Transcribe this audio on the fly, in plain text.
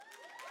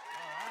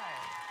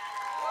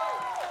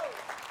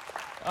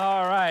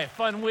All right,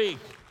 fun week.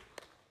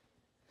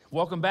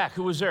 Welcome back.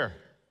 Who was there?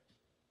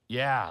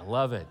 Yeah,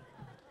 love it.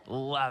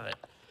 Love it.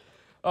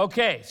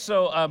 Okay,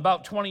 so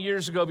about 20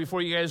 years ago, before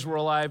you guys were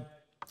alive,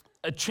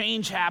 a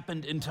change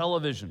happened in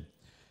television,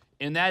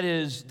 and that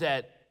is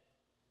that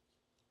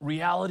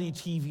reality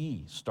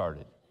TV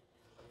started.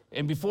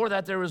 And before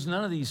that, there was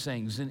none of these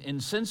things.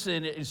 And since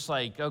then, it's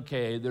like,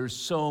 okay, there's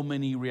so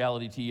many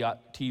reality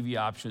TV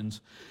options.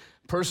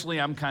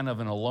 Personally, I'm kind of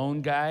an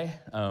alone guy,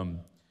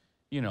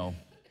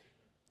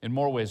 in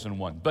more ways than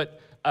one.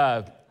 But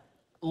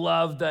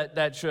love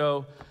that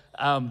show.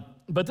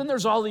 But then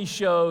there's all these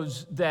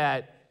shows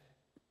that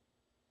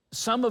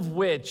some of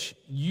which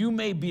you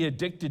may be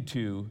addicted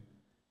to,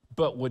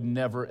 but would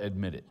never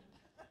admit it.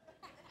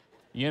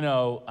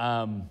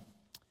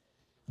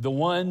 The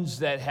ones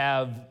that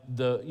have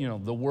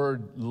the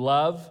word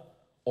love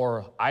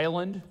or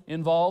island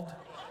involved.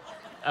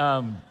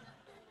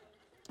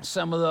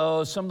 Some of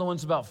the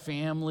ones about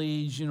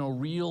families,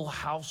 Real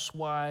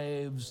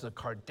Housewives, the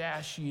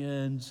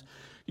Kardashians,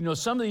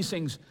 some of these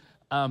things,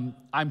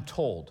 I'm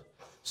told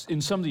in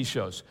some of these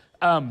shows,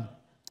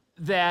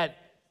 that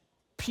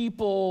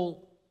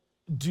people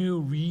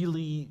do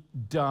really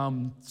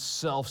dumb,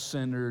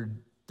 self-centered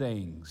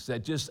things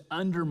that just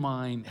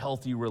undermine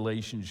healthy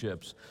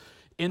relationships.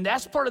 And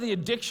that's part of the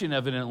addiction,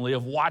 evidently,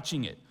 of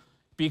watching it.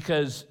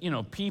 Because,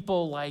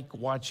 people like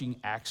watching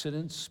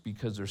accidents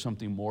because there's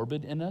something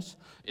morbid in us.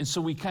 And so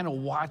we kind of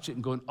watch it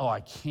and go, oh, I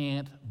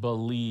can't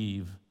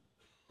believe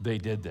they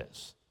did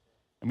this.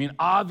 I mean,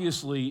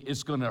 obviously,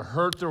 it's going to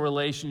hurt the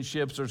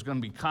relationships. There's going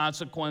to be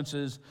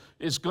consequences.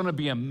 It's going to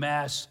be a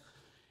mess.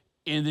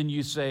 And then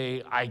you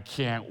say, I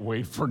can't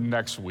wait for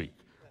next week.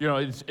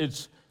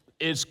 It's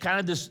kind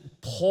of this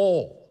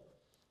pull.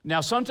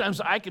 Now,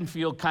 sometimes I can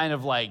feel kind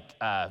of like,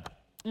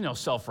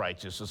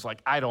 self-righteous. It's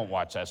like, I don't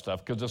watch that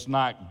stuff because it's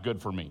not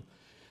good for me.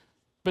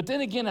 But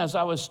then again, as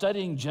I was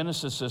studying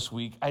Genesis this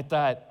week, I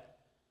thought,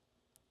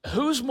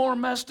 who's more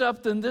messed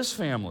up than this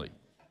family?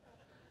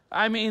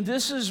 I mean,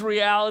 this is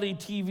reality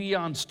TV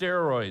on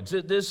steroids.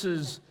 This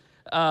is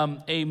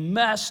a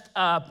messed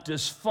up,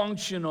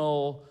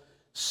 dysfunctional,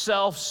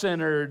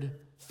 self-centered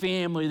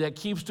family that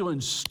keeps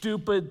doing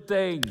stupid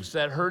things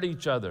that hurt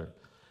each other.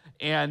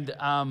 And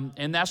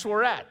that's where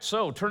we're at.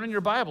 So turn in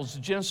your Bibles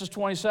to Genesis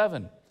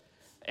 27.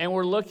 And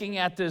we're looking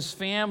at this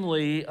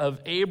family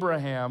of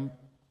Abraham,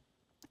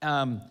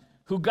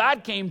 who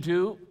God came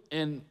to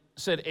and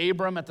said,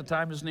 Abram, at the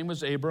time his name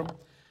was Abram,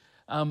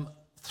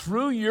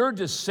 through your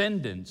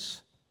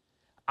descendants,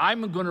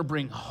 I'm going to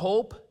bring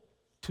hope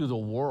to the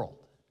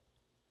world.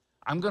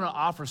 I'm going to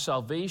offer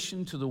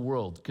salvation to the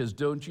world, because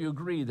don't you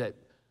agree that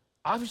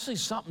obviously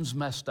something's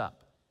messed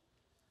up?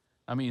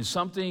 I mean,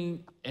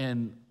 something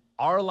in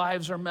our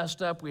lives are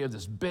messed up. We have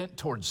this bent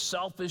towards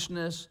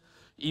selfishness.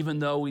 Even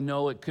though we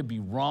know it could be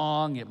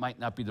wrong, it might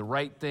not be the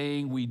right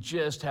thing, we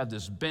just have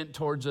this bent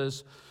towards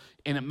us,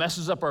 and it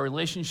messes up our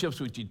relationships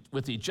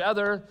with each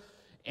other,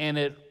 and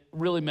it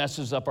really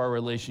messes up our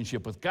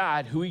relationship with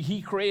God, who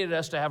He created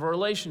us to have a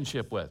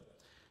relationship with.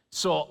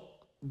 So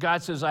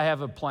God says, I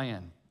have a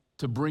plan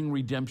to bring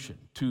redemption,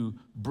 to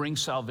bring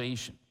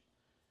salvation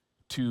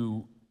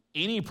to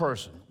any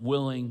person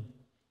willing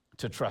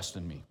to trust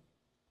in me.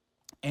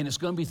 And it's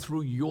going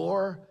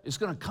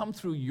to come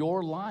through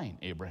your line,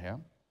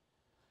 Abraham.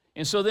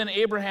 And so then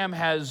Abraham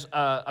has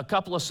a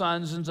couple of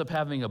sons, ends up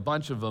having a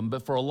bunch of them,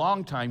 but for a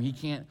long time he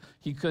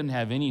couldn't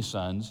have any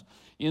sons.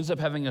 He ends up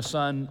having a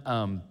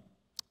son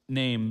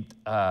named,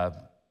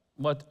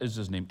 what is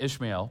his name?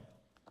 Ishmael,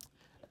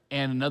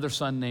 and another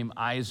son named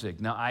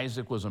Isaac. Now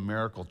Isaac was a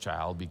miracle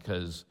child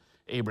because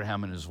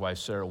Abraham and his wife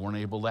Sarah weren't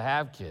able to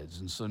have kids,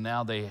 and so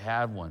now they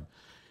had one.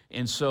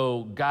 And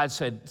so God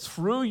said,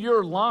 through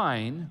your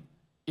line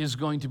is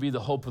going to be the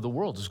hope of the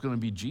world. It's going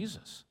to be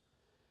Jesus.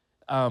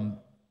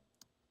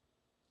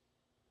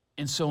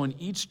 And so in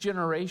each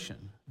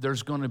generation,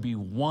 there's going to be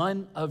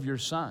one of your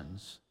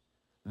sons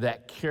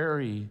that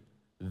carry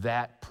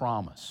that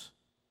promise.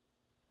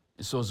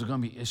 And so is it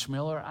going to be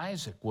Ishmael or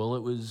Isaac? Well,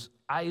 it was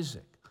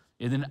Isaac.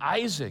 And then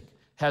Isaac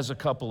has a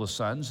couple of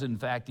sons. In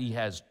fact, he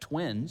has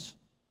twins.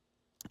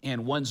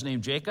 And one's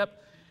named Jacob,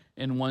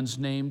 and one's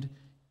named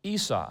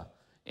Esau.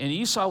 And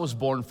Esau was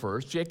born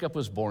first. Jacob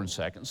was born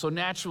second. So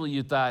naturally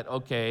you thought,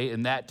 okay,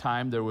 in that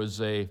time there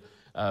was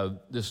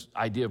this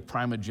idea of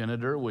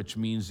primogeniture, which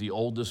means the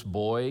oldest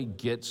boy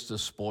gets the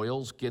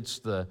spoils, gets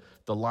the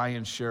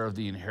lion's share of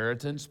the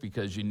inheritance,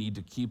 because you need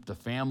to keep the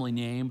family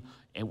name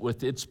and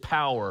with its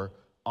power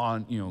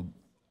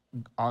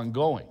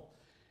ongoing.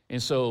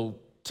 And so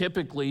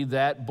typically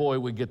that boy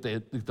would get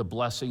the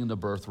blessing and the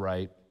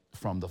birthright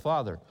from the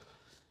father.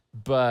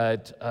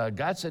 But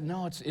God said,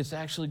 no, it's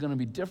actually going to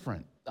be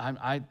different.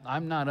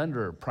 I'm not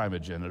under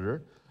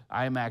primogeniture.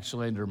 I'm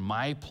actually under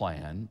my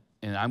plan,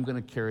 and I'm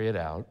going to carry it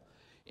out.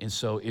 And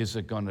so, is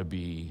it going to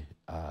be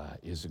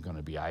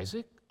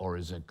Isaac, or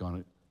is it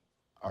going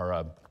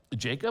to,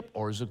 Jacob,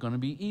 or is it going to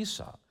be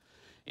Esau?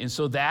 And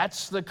so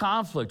that's the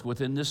conflict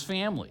within this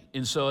family.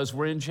 And so, as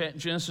we're in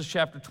Genesis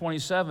chapter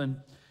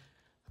 27,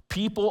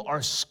 people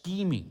are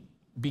scheming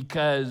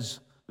because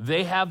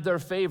They have their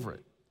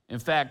favorite. In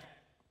fact,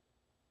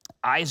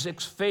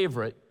 Isaac's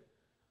favorite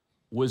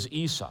was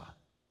Esau,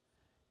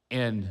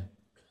 and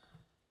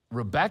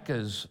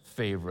Rebekah's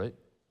favorite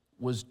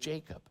was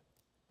Jacob.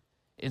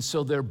 And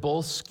so they're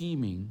both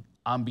scheming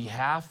on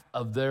behalf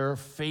of their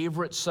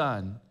favorite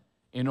son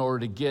in order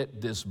to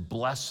get this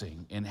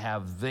blessing and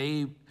have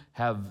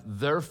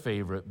their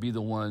favorite be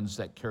the ones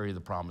that carry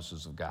the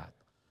promises of God.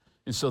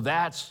 And so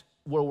that's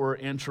where we're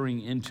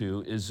entering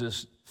into, is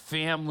this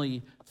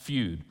family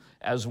feud.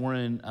 As we're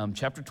in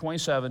chapter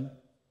 27,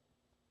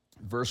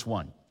 verse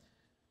 1.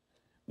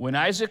 When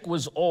Isaac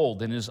was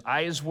old and his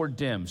eyes were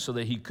dim so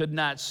that he could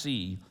not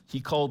see, he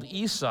called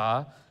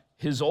Esau,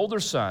 his older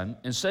son,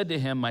 and said to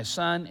him, "My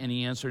son," and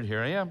he answered,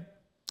 "Here I am."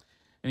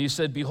 And he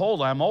said,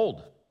 "Behold, I'm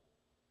old.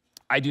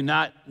 I do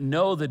not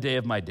know the day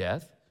of my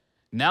death.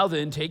 Now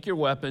then, take your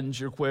weapons,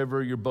 your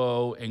quiver, your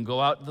bow, and go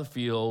out to the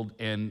field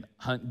and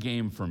hunt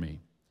game for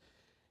me.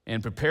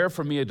 And prepare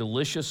for me a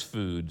delicious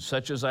food,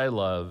 such as I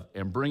love,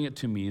 and bring it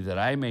to me that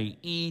I may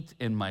eat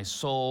and my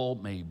soul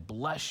may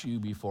bless you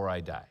before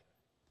I die."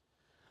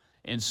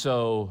 And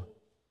so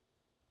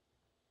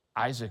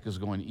Isaac is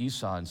going to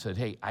Esau and said,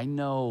 "Hey, I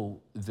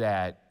know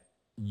that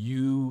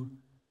you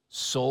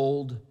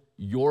sold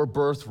your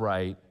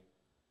birthright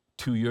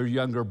to your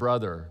younger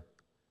brother,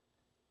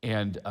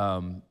 and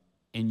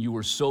you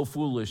were so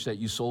foolish that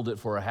you sold it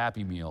for a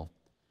Happy Meal,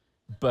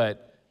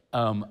 but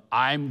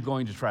I'm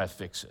going to try to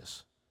fix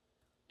this.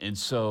 And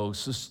so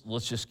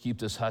let's just keep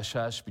this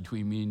hush-hush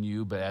between me and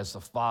you, but as the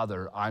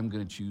father, I'm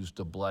going to choose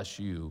to bless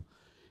you,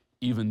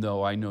 even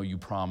though I know you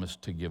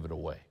promised to give it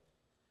away.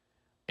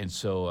 And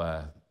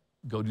so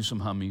go do some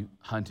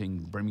hunting,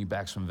 bring me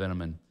back some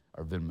venison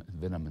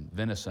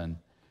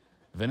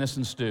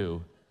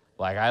stew,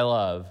 like I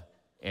love,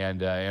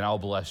 and I'll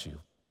bless you."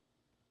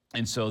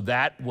 And so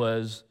that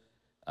was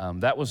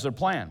their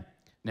plan.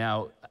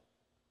 Now,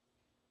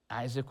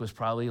 Isaac was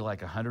probably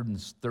like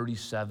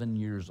 137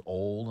 years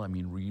old. I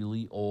mean,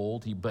 really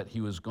old. But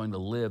he was going to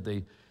live.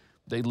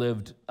 They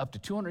lived up to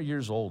 200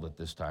 years old at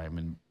this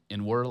time,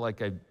 and we're,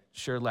 like I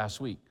shared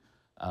last week.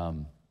 I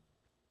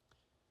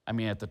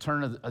mean, at the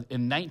turn of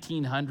in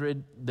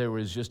 1900, there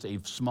was just a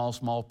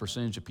small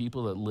percentage of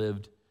people that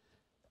lived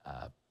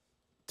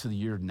to the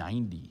year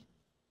 90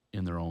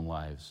 in their own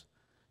lives.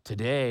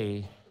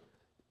 Today,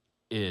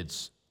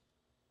 it's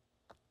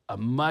a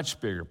much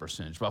bigger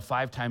percentage, about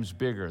 5 times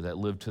bigger, that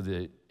lived to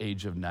the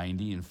age of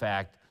 90. In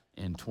fact,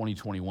 in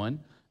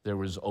 2021, there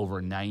was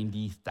over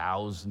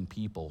 90,000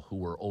 people who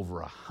were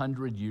over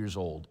 100 years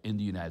old in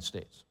the United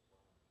States.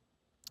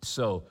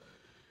 So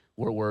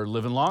we're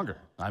living longer.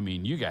 I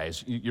mean, you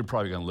guys, you're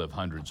probably going to live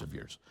hundreds of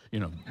years,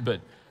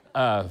 but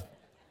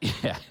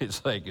yeah,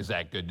 it's like, is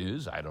that good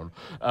news? I don't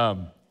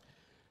know.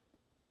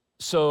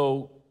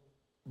 So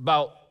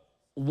about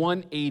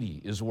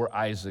 180 is where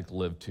Isaac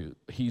lived to.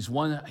 He's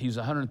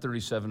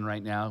 137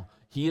 right now.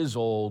 He is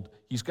old.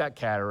 He's got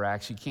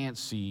cataracts. He can't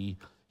see.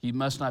 He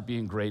must not be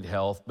in great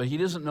health, but he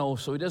doesn't know,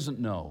 so he doesn't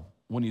know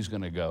when he's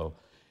going to go.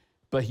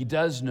 But he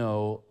does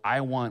know, I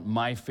want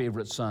my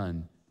favorite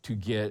son to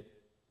get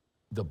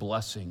the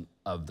blessing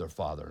of their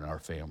father and our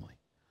family.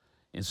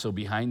 And so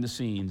behind the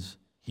scenes,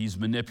 he's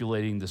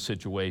manipulating the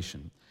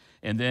situation.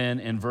 And then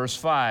in verse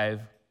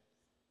 5,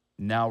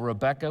 now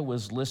Rebekah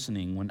was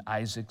listening when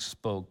Isaac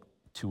spoke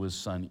to his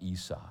son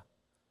Esau.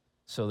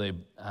 So they,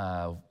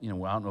 I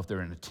don't know if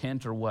they're in a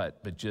tent or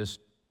what, but just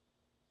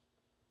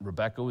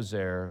Rebekah was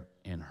there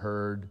and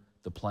heard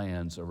the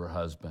plans of her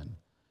husband.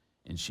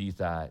 And she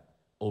thought,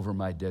 over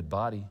my dead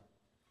body.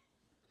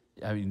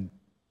 I mean,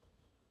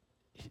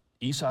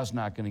 Esau's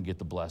not going to get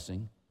the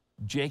blessing.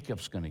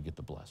 Jacob's going to get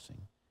the blessing.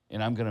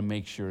 And I'm going to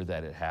make sure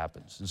that it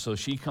happens. And so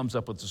she comes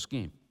up with a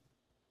scheme.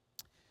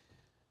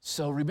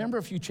 So remember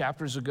a few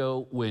chapters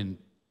ago when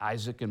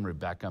Isaac and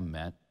Rebekah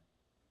met?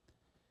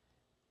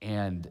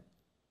 And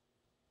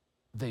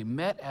they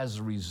met as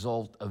a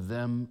result of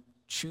them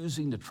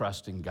choosing to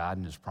trust in God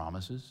and his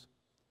promises.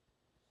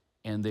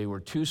 And they were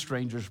two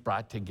strangers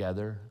brought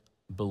together,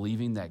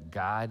 believing that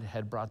God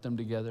had brought them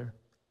together.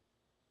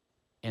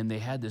 And they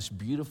had this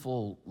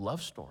beautiful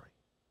love story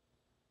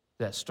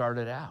that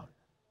started out.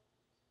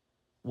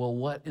 Well,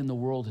 what in the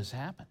world has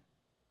happened?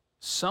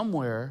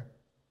 Somewhere,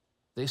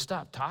 they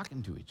stopped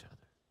talking to each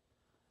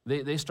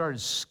other. They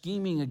started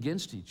scheming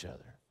against each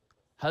other.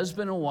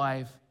 Husband and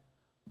wife,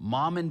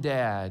 mom and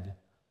dad,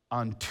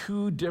 on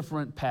two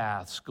different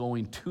paths,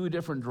 going two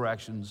different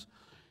directions,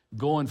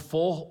 going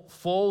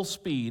full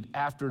speed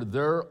after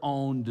their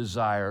own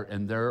desire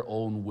and their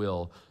own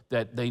will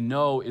that they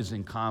know is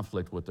in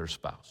conflict with their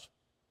spouse.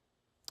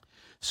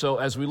 So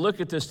as we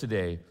look at this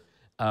today,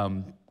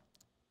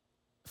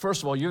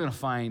 first of all, you're going to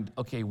find,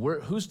 okay,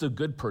 who's the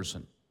good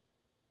person?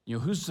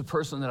 Who's the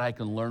person that I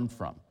can learn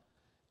from?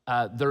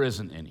 There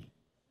isn't any,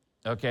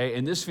 okay?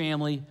 In this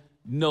family,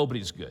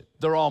 nobody's good.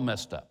 They're all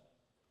messed up.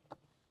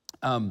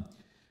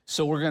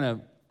 So we're going to,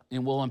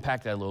 and we'll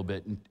unpack that a little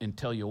bit and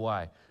tell you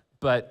why.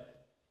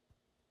 But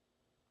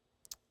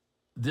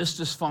this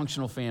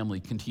dysfunctional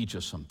family can teach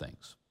us some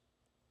things.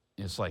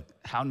 It's like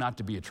how not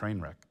to be a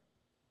train wreck.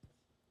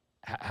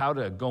 how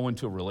to go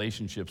into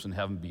relationships and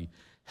have them be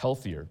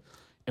healthier.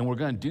 And we're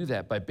going to do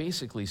that by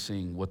basically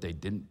seeing what they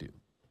didn't do.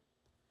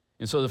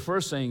 And so the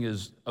first thing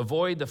is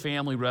avoid the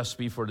family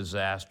recipe for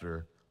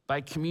disaster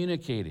by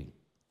communicating.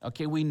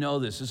 Okay, we know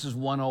this. This is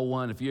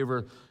 101. If you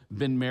ever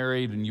been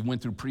married and you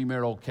went through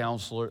premarital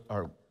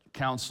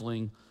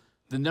counseling,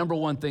 the number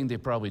one thing they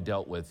probably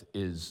dealt with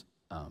is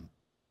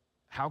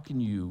how can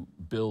you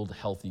build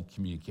healthy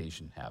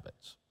communication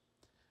habits?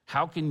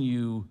 How can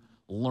you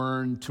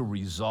learn to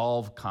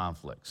resolve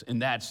conflicts?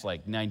 And that's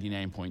like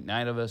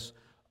 99.9 of us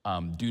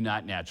do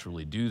not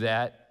naturally do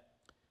that.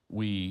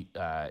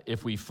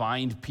 If we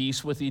find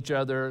peace with each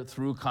other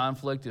through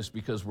conflict, it's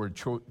because we're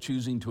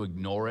choosing to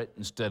ignore it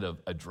instead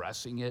of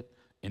addressing it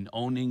and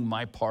owning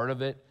my part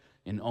of it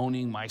and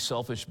owning my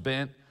selfish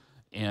bent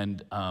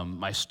and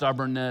my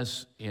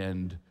stubbornness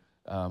and,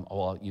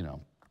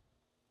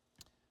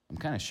 I'm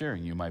kind of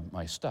sharing you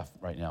my stuff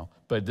right now,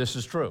 but this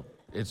is true.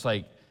 It's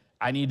like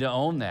I need to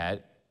own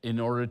that in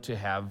order to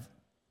have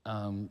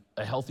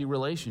a healthy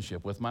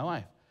relationship with my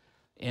wife.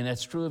 And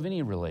that's true of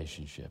any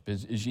relationship,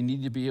 is you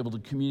need to be able to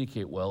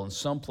communicate well. And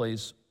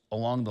someplace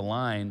along the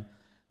line,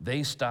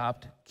 they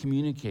stopped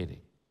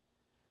communicating.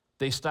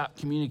 They stopped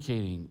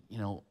communicating,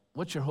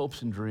 what's your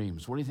hopes and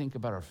dreams? What do you think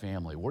about our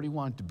family? Where do you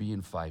want it to be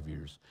in 5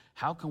 years?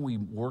 How can we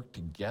work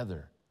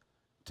together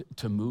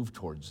to move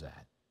towards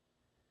that?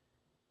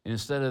 And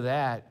instead of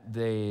that,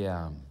 they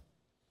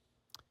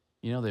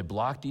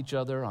blocked each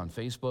other on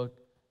Facebook.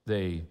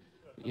 They,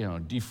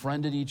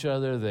 defriended each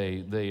other.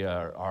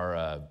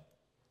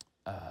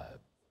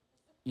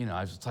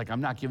 It's like,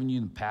 I'm not giving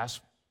you the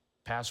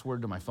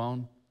password to my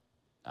phone.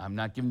 I'm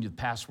not giving you the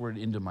password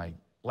into my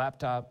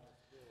laptop.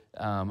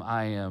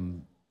 I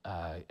am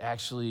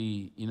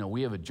actually,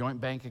 we have a joint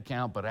bank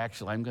account, but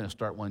actually I'm going to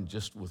start one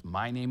just with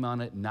my name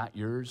on it, not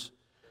yours.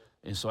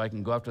 And so I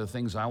can go after the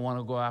things I want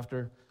to go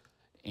after.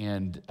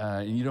 And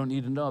you don't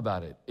need to know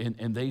about it.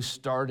 And they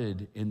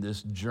started in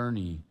this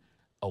journey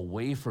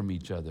away from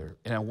each other.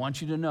 And I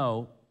want you to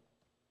know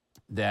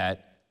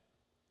that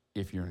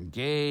if you're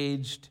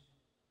engaged,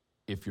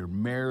 if you're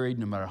married,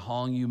 no matter how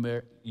long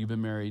you've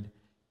been married,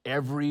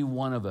 every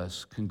one of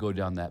us can go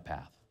down that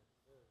path.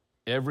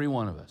 Every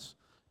one of us.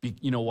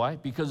 You know why?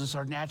 Because it's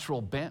our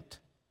natural bent.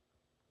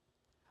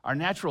 Our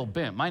natural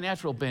bent, my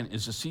natural bent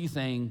is to see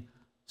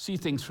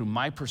things through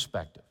my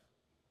perspective,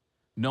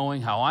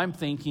 knowing how I'm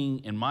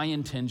thinking and my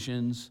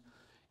intentions.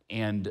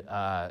 And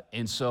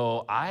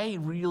so I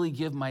really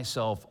give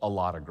myself a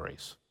lot of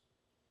grace.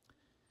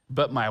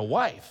 But my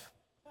wife,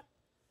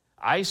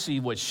 I see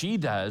what she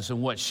does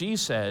and what she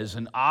says,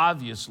 and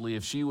obviously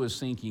if she was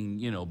thinking,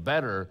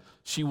 better,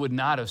 she would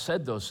not have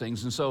said those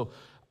things. And so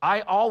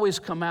I always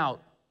come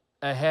out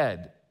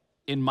ahead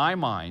in my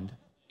mind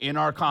in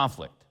our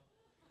conflict.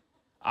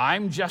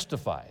 I'm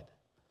justified.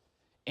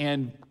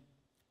 And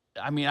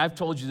I've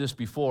told you this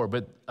before,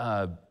 but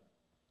a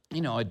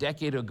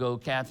decade ago,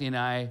 Kathy and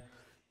I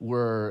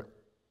were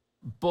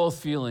both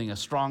feeling a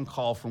strong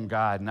call from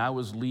God, and I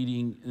was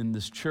leading in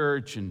this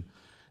church, and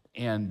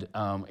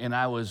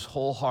I was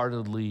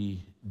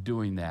wholeheartedly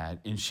doing that.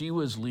 And she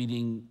was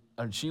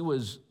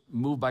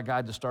moved by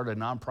God to start a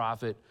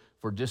nonprofit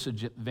for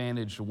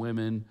disadvantaged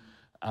women,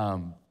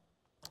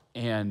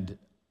 and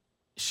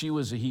she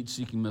was a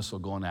heat-seeking missile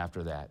going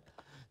after that.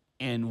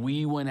 And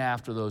we went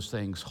after those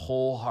things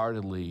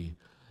wholeheartedly.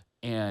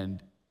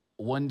 And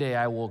one day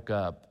I woke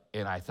up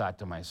and I thought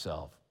to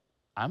myself,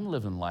 I'm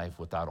living life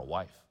without a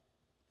wife.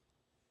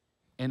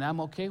 And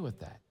I'm okay with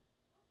that.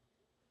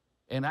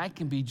 And I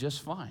can be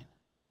just fine.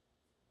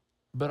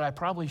 But I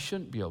probably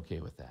shouldn't be okay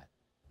with that.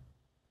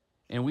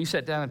 And we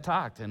sat down and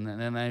talked, and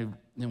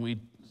we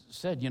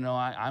said,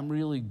 I'm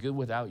really good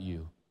without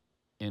you,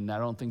 and I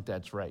don't think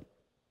that's right.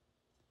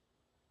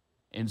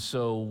 And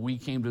so we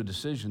came to a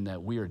decision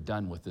that we are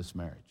done with this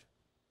marriage.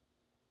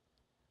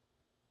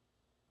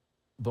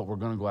 But we're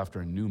going to go after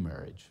a new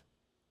marriage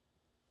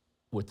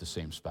with the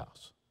same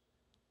spouse.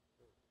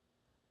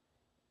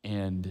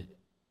 And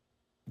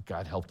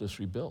God helped us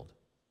rebuild.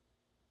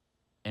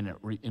 And it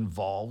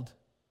involved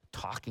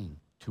talking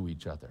to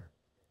each other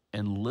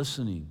and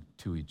listening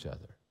to each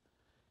other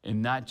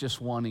and not just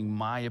wanting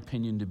my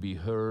opinion to be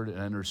heard and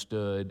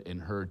understood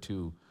and her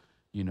to,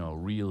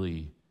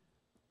 really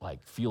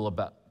feel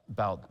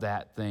about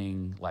that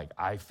thing like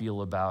I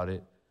feel about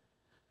it.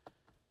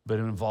 But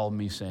it involved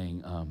me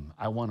saying,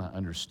 I want to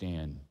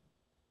understand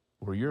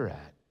where you're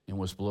at and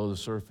what's below the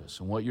surface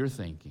and what you're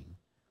thinking.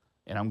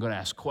 And I'm going to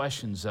ask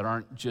questions that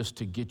aren't just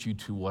to get you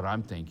to what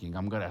I'm thinking.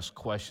 I'm going to ask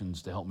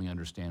questions to help me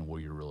understand where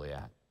you're really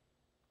at.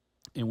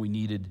 And we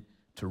needed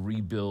to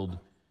rebuild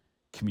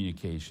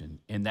communication.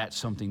 And that's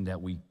something that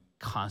we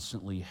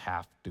constantly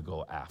have to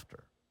go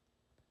after.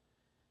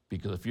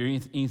 Because if you're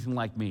anything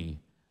like me,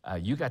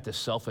 you got this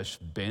selfish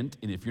bent,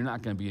 and if you're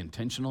not going to be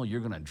intentional, you're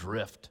going to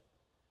drift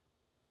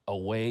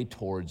away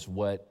towards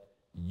what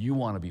you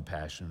want to be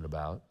passionate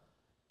about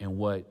and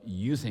what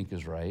you think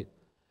is right,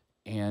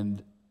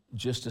 and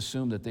just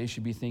assume that they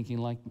should be thinking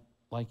like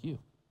you.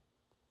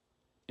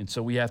 And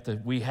so we have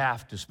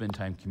to spend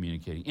time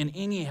communicating. In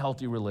any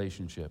healthy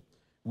relationship,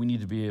 we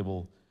need to be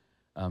able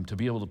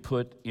to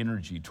put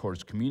energy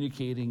towards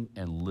communicating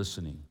and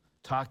listening,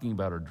 talking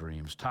about our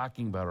dreams,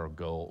 talking about our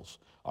goals,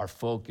 our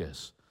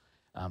focus.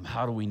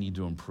 How do we need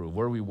to improve?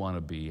 Where do we want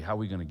to be? How are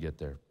we going to get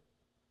there?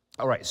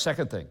 All right,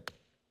 second thing.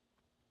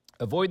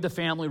 Avoid the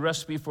family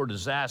recipe for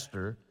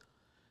disaster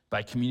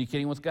by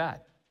communicating with God.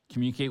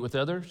 Communicate with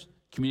others,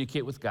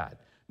 communicate with God.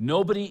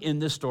 Nobody in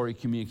this story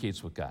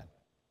communicates with God.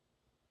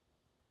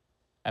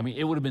 I mean,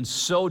 it would have been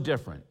so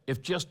different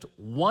if just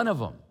one of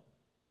them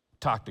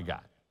talked to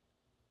God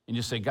and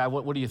just say, God,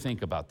 what do you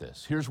think about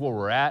this? Here's where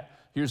we're at.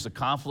 Here's the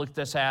conflict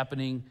that's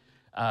happening.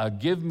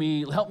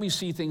 Help me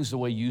see things the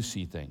way you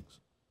see things.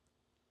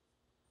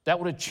 That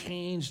would have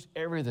changed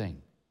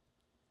everything.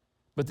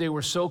 But they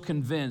were so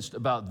convinced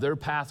about their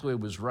pathway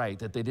was right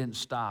that they didn't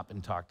stop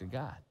and talk to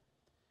God.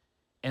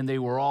 And they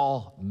were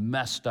all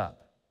messed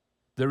up.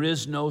 There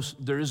is no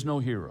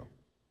hero.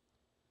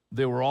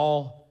 They were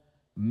all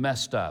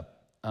messed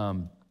up.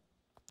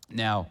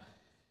 Now,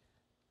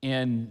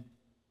 in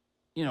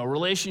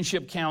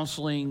relationship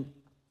counseling,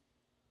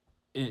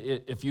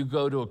 if you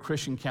go to a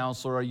Christian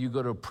counselor or you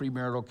go to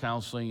premarital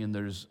counseling and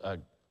there's a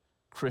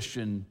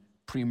Christian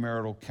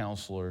premarital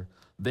counselor,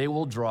 they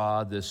will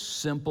draw this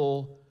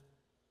simple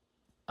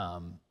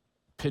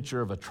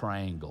picture of a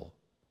triangle.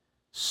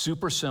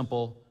 Super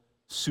simple,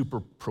 super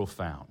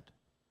profound.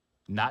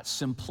 Not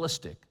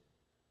simplistic,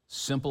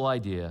 simple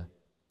idea,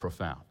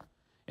 profound.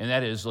 And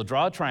that is, they'll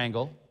draw a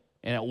triangle,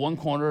 and at one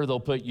corner they'll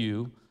put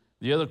you,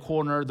 the other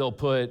corner they'll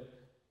put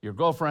your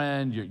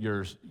girlfriend,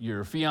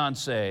 your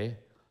fiance,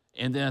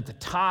 and then at the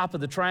top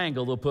of the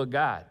triangle they'll put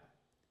God.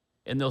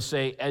 And they'll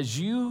say, as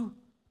you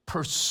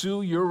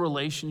pursue your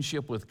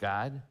relationship with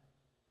God,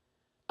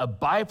 a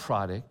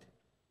byproduct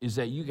is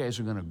that you guys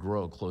are going to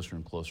grow closer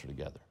and closer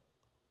together.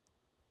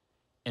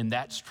 And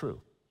that's true.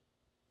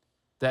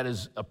 That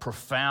is a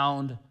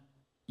profound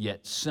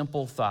yet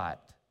simple thought.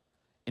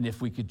 And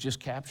if we could just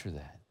capture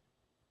that.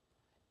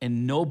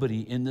 And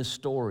nobody in this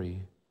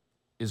story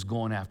is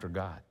going after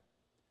God.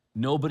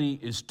 Nobody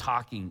is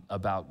talking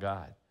about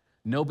God.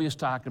 Nobody is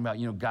talking about,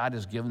 God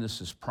has given us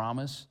this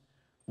promise.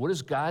 What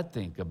does God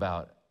think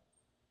about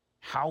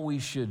how we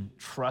should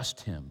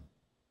trust him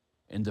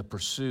in the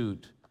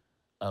pursuit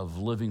of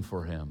living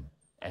for him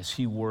as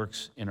he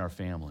works in our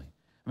family?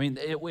 I mean,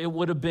 it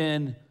would have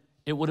been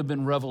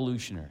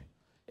revolutionary.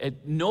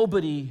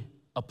 Nobody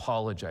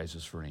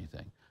apologizes for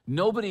anything.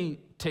 Nobody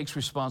takes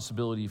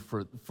responsibility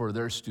for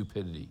their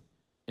stupidity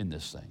in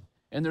this thing.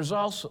 And there's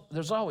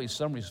always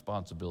some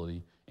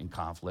responsibility in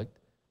conflict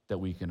that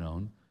we can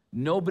own.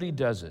 Nobody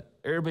does it.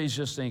 Everybody's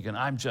just thinking,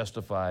 I'm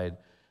justified,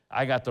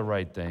 I got the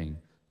right thing,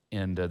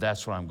 and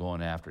that's what I'm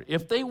going after.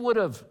 If they would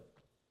have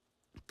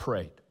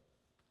prayed,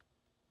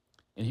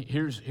 and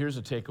here's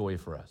a takeaway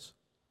for us.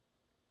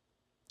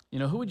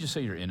 Who would you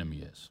say your enemy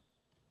is?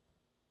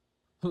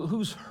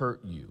 Who's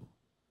hurt you?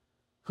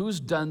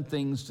 Who's done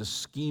things to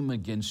scheme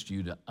against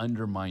you to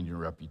undermine your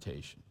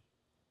reputation?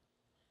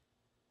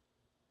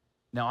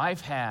 Now,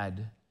 I've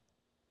had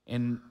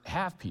and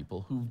have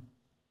people who've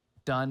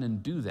done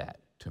and do that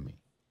to me,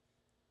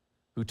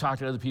 who talk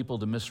to other people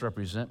to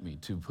misrepresent me,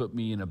 to put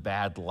me in a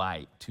bad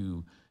light,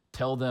 to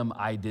tell them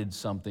I did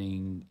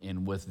something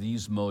and with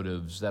these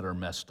motives that are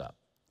messed up.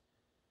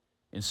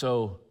 And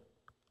so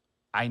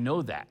I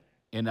know that,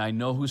 and I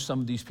know who some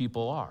of these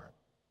people are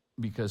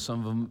because some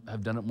of them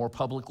have done it more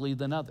publicly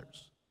than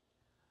others.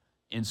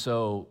 And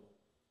so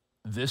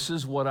this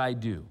is what I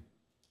do.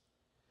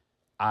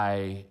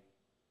 I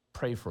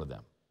pray for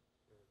them.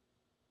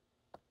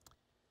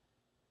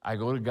 I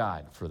go to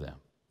God for them.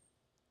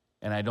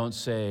 And I don't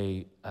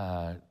say,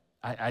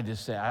 I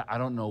just say, I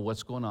don't know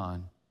what's going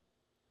on,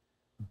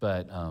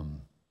 but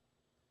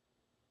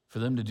for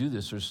them to do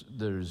this,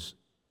 there's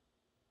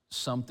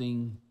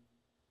something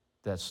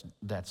that's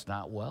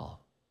not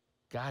well.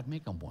 God,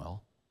 make them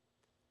well.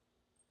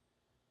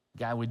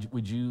 God,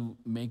 would you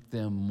make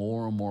them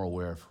more and more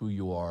aware of who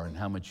you are and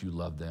how much you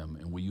love them,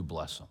 and will you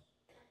bless them?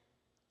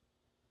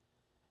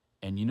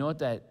 And you know what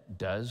that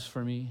does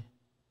for me?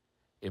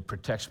 It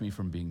protects me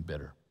from being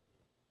bitter.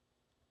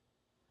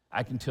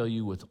 I can tell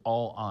you with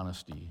all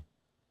honesty,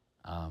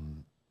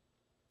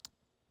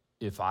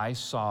 if I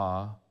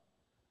saw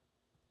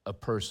a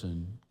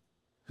person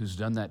who's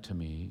done that to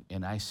me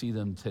and I see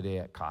them today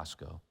at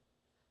Costco,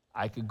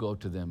 I could go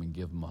to them and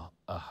give them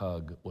a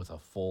hug with a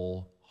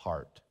full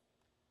heart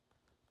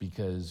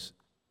because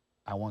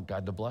I want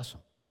God to bless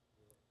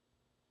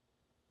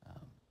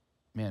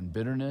them.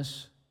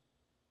 Bitterness,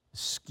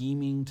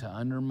 scheming to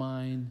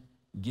undermine,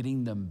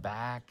 getting them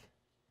back,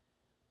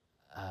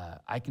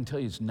 I can tell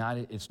you it's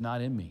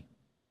not in me.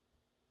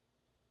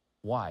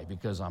 Why?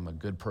 Because I'm a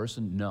good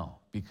person? No,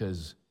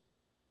 because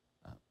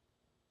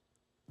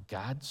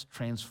God's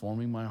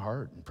transforming my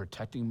heart and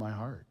protecting my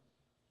heart.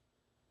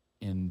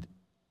 And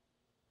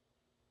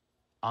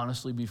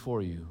honestly,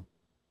 before you,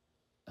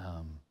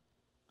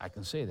 I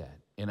can say that.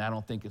 And I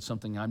don't think it's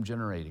something I'm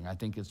generating. I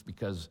think it's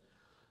because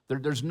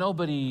there's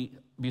nobody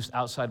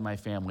outside my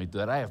family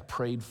that I have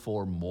prayed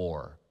for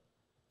more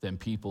than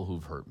people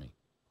who've hurt me.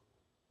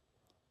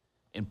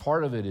 And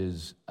part of it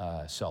is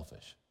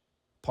selfish.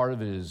 Part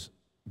of it is,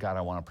 God,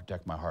 I want to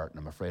protect my heart, and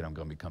I'm afraid I'm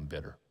going to become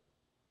bitter.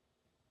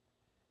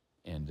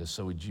 And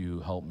so would you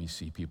help me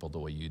see people the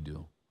way you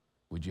do?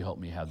 Would you help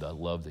me have the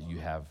love that you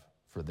have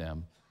for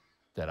them,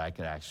 that I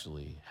could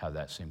actually have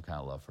that same kind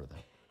of love for them?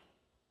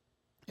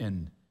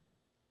 And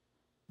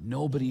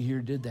nobody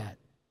here did that.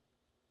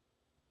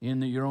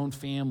 In your own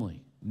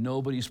family,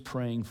 nobody's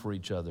praying for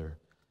each other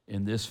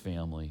in this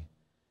family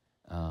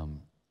and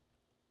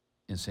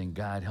saying,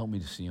 God, help me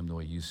to see him the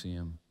way you see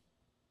him.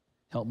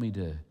 Help me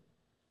to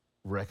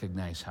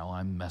recognize how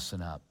I'm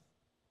messing up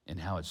and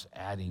how it's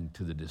adding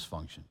to the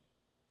dysfunction.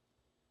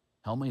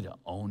 Help me to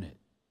own it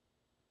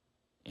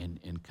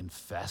and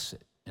confess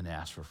it and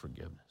ask for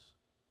forgiveness.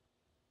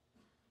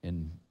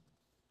 And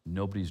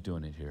nobody's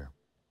doing it here.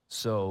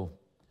 So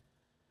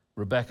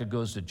Rebekah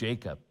goes to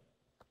Jacob,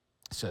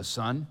 says,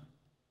 son,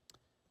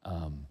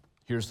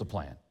 here's the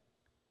plan.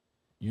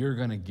 You're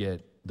going to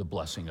get the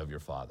blessing of your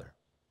father.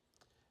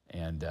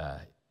 And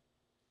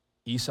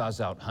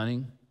Esau's out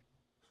hunting,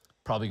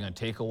 probably going to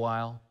take a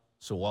while.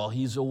 So while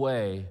he's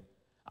away,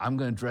 I'm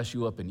going to dress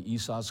you up in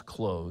Esau's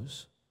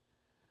clothes.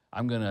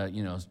 I'm going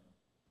to,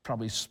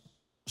 probably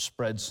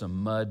spread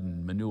some mud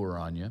and manure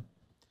on you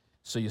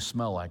so you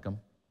smell like them.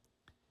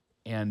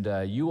 And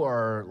you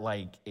are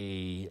like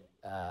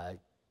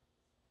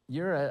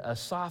you're a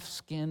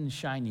soft-skinned,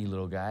 shiny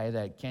little guy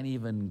that can't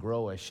even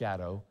grow a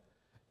shadow.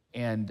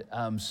 And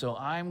so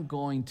I'm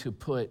going to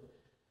put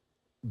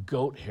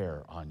goat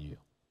hair on you.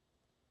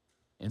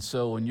 And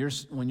so when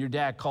your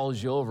dad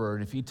calls you over,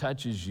 and if he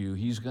touches you,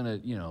 he's going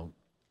to,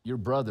 your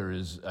brother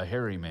is a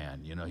hairy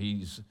man.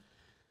 He's,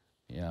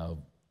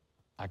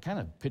 I kind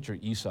of picture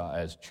Esau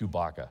as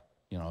Chewbacca.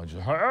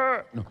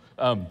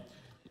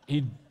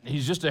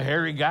 He's just a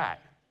hairy guy.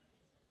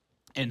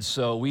 And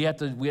so we have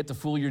to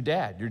fool your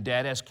dad. Your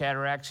dad has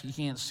cataracts. He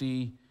can't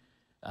see,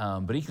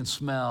 but he can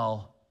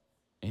smell,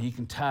 and he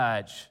can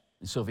touch.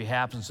 And so if he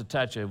happens to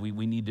touch it,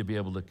 we need to be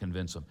able to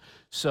convince him.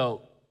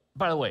 So,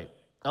 by the way,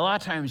 a lot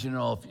of times,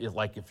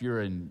 if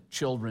you're in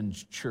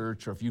children's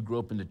church, or if you grew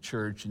up in the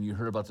church and you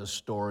heard about this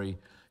story,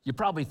 you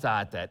probably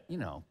thought that,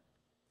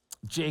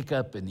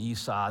 Jacob and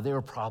Esau, they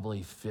were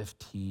probably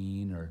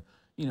 15 or,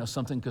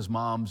 something, because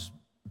mom's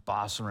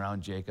bossing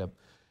around Jacob.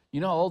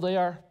 You know how old they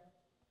are?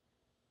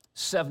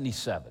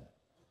 77.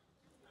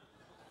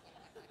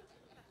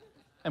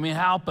 I mean,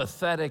 how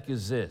pathetic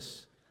is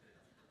this?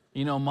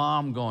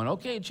 Mom going,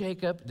 okay,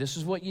 Jacob, this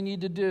is what you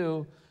need to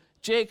do.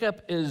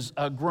 Jacob is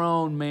a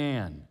grown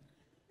man.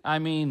 I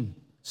mean,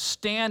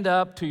 stand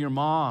up to your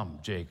mom,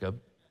 Jacob.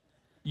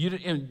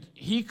 And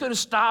he could have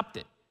stopped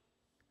it.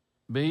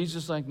 But he's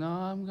just like, no,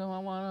 I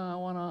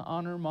want to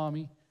honor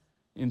mommy.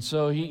 And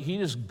so he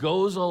just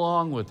goes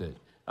along with it.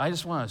 I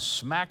just want to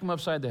smack him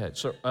upside the head.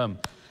 So,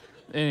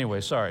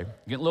 anyway, sorry.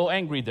 Getting a little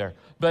angry there.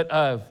 But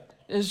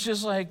it's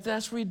just like,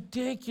 that's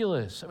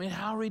ridiculous. I mean,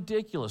 how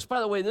ridiculous. By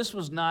the way, this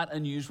was not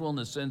unusual in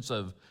the sense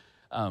of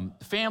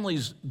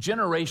families,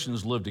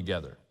 generations lived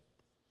together,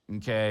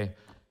 okay?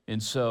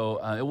 And so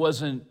it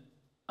wasn't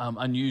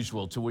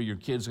unusual to where your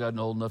kids got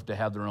old enough to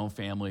have their own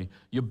family.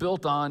 You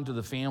built on to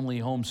the family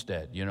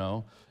homestead,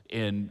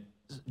 and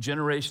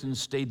generations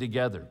stayed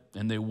together,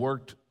 and they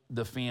worked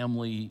the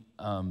family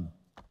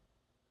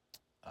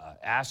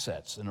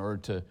assets in order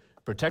to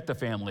protect the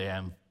family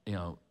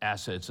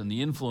assets and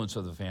the influence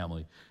of the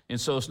family. And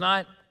so it's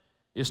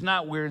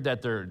not weird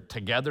that they're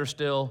together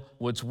still.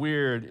 What's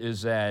weird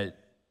is that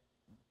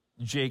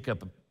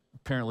Jacob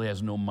apparently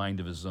has no mind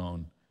of his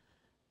own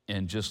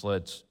and just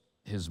lets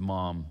his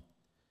mom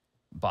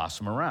boss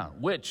him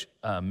around. Which,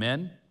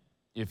 men,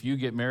 if you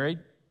get married,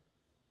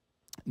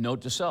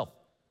 note to self,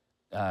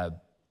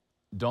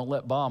 don't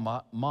let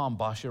mom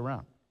boss you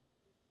around.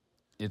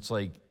 It's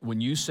like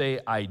when you say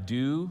I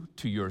do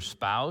to your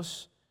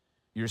spouse,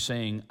 you're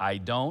saying I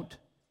don't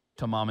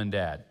to mom and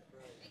dad.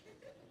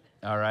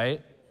 All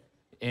right?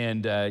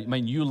 And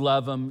you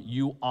love them,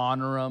 you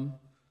honor them,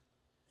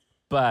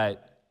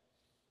 but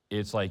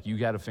it's like you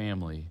got a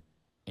family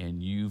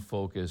and you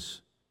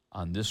focus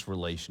on this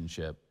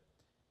relationship,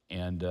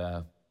 and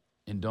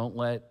don't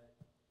let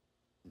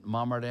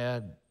mom or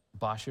dad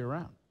boss you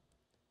around.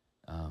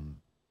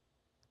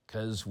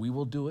 Because we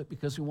will do it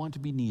because we want to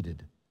be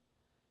needed.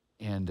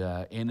 And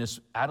it's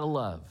out of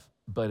love,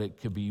 but it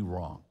could be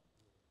wrong.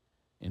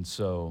 And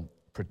so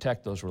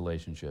protect those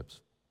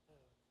relationships.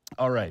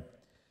 All right.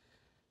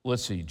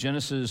 Let's see.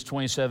 Genesis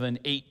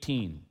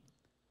 27:18.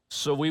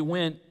 So he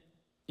went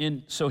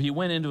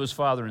into his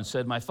father and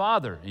said, "My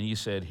father." And he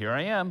said, "Here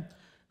I am.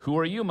 Who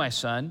are you, my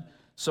son?"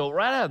 So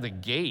right out of the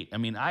gate,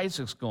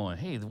 Isaac's going,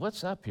 "Hey,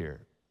 what's up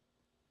here?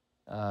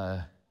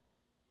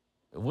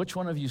 Which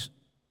one of you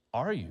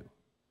are you?"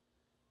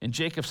 And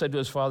Jacob said to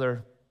his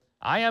father,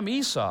 "I am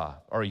Esau."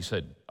 Or he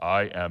said,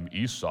 "I am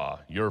Esau,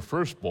 your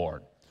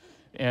firstborn.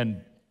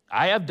 And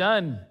I have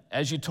done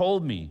as you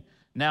told me.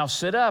 Now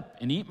sit up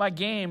and eat my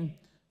game,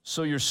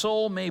 so your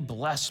soul may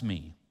bless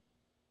me."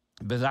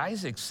 But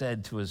Isaac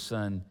said to his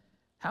son,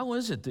 "How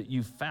is it that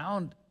you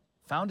found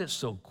it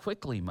so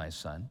quickly, my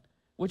son?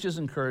 which is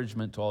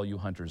encouragement to all you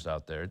hunters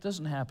out there. It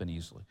doesn't happen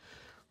easily.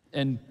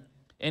 And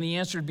he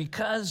answered,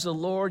 because the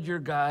Lord your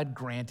God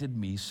granted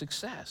me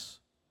success.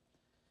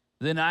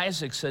 Then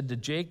Isaac said to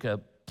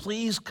Jacob,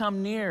 please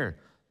come near,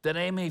 that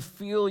I may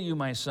feel you,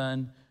 my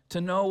son,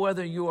 to know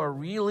whether you are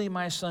really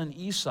my son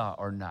Esau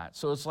or not.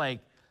 So it's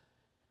like,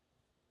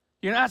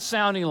 you're not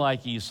sounding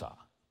like Esau,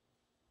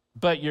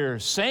 but you're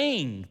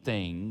saying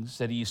things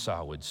that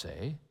Esau would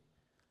say.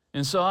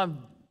 And so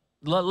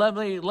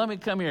let me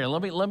come here.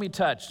 Let me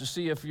touch to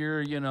see if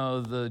you're,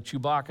 the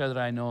Chewbacca that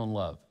I know and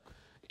love.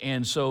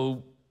 And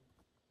so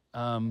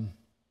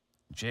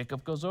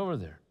Jacob goes over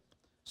there.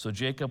 So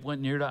Jacob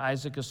went near to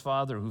Isaac his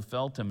father, who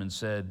felt him and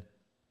said,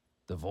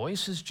 the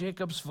voice is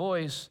Jacob's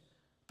voice,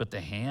 but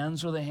the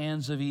hands are the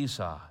hands of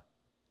Esau.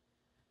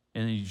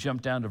 And then you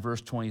jump down to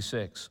verse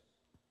 26.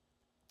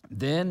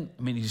 Then,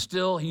 he's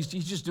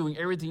just doing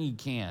everything he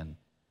can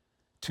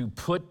to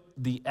put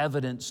the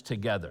evidence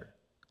together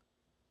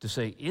to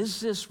say,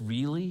 is this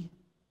really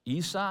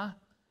Esau?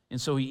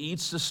 And so he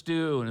eats the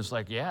stew, and it's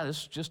like, yeah,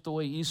 this is just the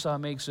way Esau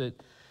makes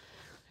it.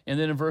 And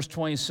then in verse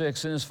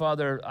 26, and his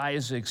father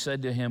Isaac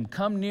said to him,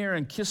 come near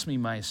and kiss me,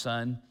 my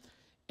son.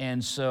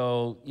 And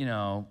so,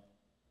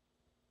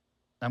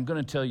 I'm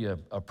going to tell you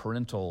a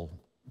parental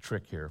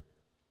trick here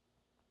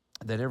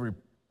that every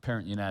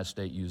parent in the United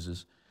States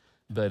uses.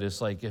 But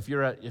it's like, if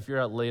you're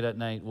out late at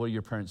night, what do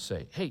your parents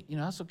say? Hey,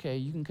 that's okay.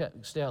 You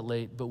can stay out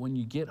late, but when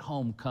you get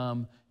home,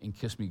 come and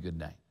kiss me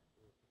goodnight.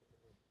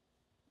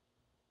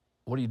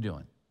 What are you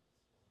doing?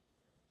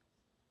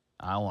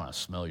 I want to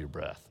smell your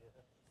breath.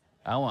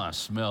 I want to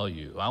smell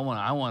you. I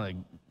want to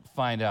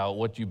find out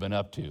what you've been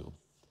up to.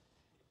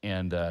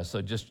 And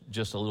so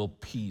just a little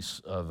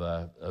piece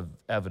of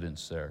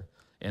evidence there.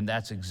 And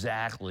that's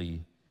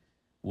exactly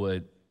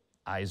what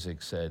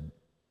Isaac said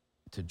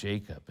to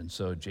Jacob. And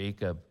so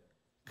Jacob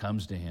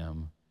comes to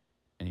him,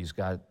 and he's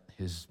got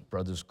his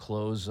brother's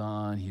clothes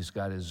on. He's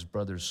got his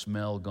brother's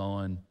smell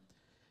going.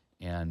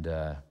 And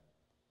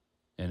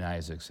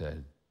Isaac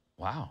said,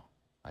 wow,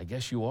 I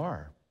guess you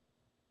are.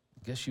 I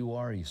guess you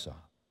are Esau.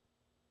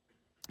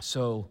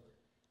 So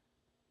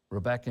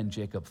Rebekah and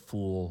Jacob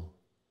fool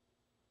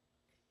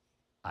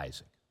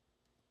Isaac.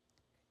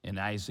 And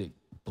Isaac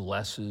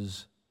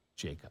blesses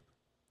Jacob.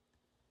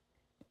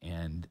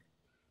 And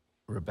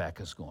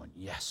Rebekah's going,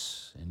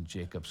 yes. And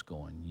Jacob's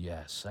going,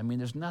 yes.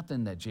 There's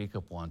nothing that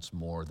Jacob wants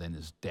more than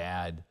his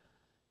dad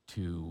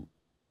to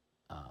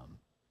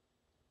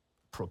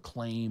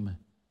proclaim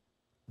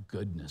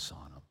goodness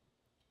on him.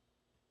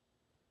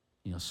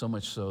 So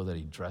much so that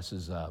he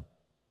dresses up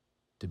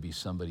to be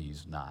somebody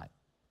he's not.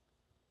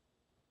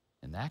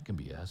 And that can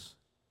be us.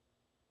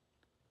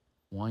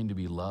 Wanting to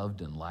be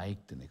loved and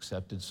liked and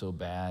accepted so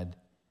bad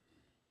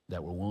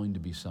that we're willing to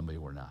be somebody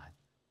we're not.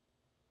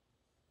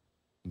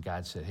 And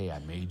God said, hey, I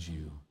made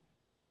you.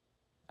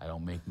 I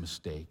don't make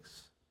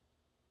mistakes.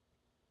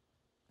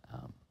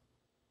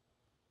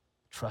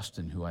 Trust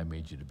in who I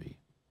made you to be.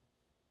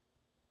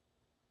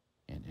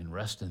 And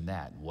rest in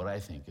that, and what I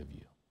think of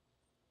you,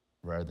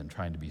 rather than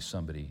trying to be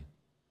somebody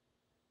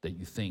that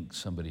you think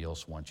somebody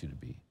else wants you to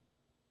be.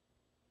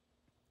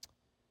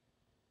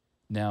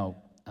 Now,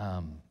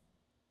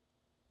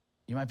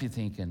 you might be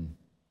thinking,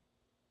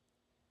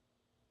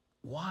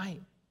 why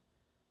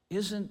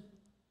isn't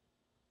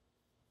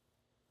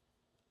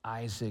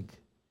Isaac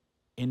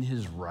in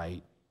his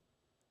right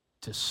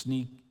to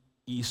sneak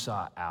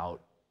Esau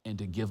out and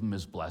to give him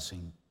his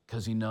blessing?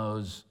 Because he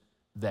knows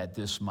that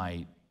this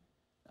might,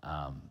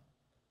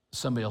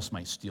 somebody else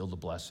might steal the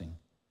blessing.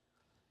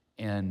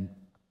 And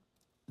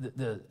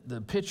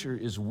the picture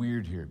is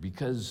weird here,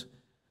 because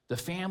the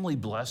family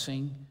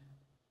blessing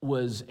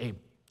was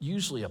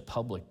usually a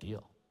public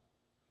deal.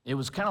 It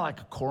was kind of like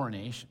a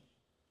coronation.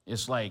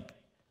 It's like,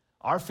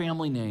 our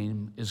family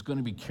name is going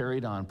to be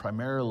carried on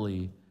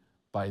primarily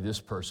by this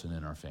person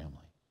in our family.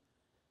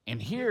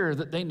 And here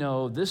that they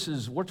know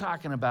we're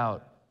talking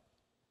about,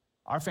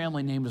 our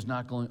family name is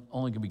not only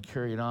going to be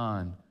carried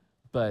on,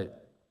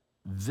 but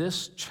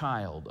this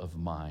child of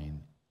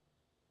mine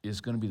is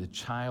going to be the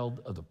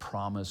child of the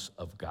promise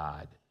of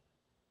God.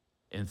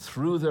 And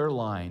through their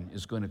line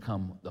is going to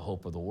come the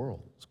hope of the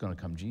world. It's going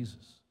to come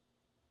Jesus.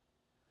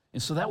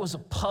 And so that was a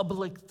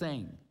public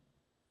thing.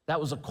 That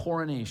was a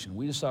coronation.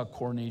 We just saw a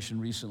coronation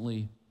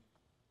recently,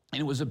 and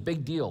it was a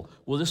big deal.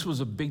 Well, this was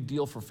a big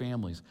deal for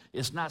families.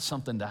 It's not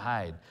something to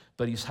hide,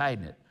 but he's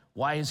hiding it.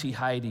 Why is he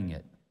hiding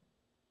it?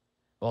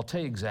 Well, I'll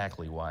tell you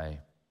exactly why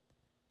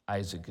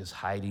Isaac is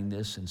hiding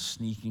this and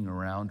sneaking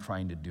around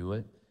trying to do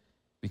it.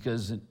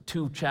 Because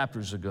 2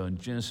 chapters ago, in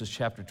Genesis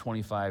chapter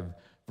 25,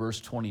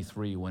 verse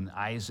 23, when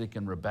Isaac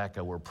and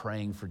Rebekah were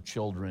praying for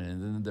children,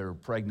 and then they're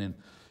pregnant,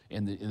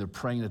 and they're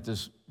praying that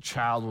this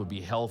child would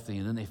be healthy,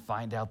 and then they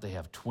find out they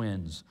have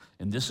twins.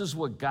 And this is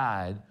what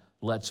God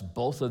lets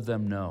both of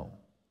them know.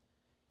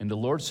 And the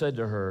Lord said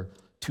to her,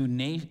 two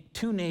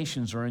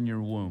nations are in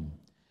your womb,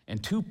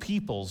 and 2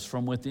 peoples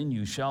from within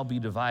you shall be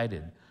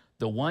divided.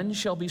 The one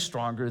shall be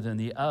stronger than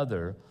the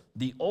other.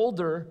 The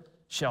older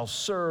shall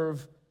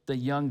serve the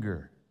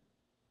younger.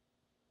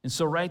 And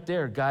so right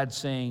there, God's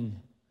saying,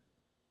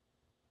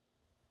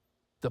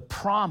 the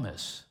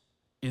promise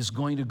is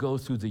going to go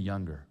through the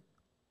younger.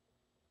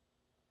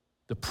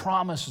 The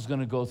promise is going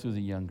to go through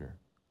the younger.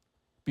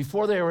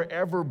 Before they were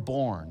ever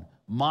born,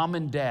 mom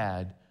and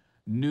dad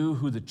knew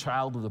who the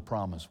child of the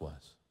promise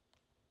was.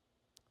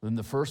 Then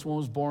the first one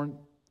was born,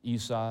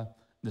 Esau.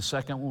 The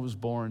second one was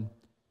born,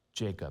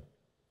 Jacob,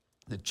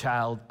 the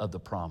child of the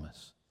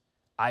promise.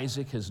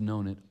 Isaac has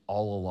known it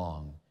all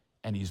along,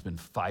 and he's been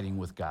fighting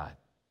with God.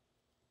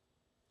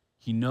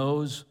 He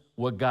knows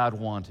what God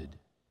wanted,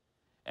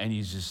 and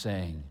he's just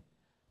saying,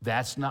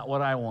 that's not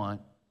what I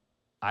want.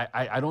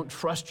 I don't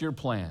trust your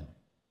plan.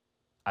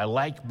 I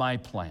like my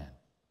plan.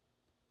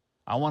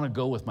 I want to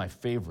go with my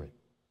favorite.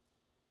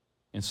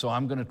 And so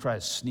I'm going to try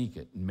to sneak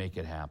it and make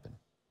it happen.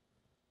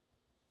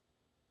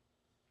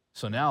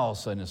 So now all of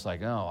a sudden it's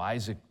like, oh,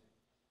 Isaac,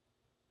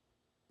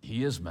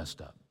 he is messed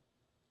up.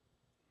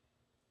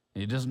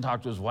 And he doesn't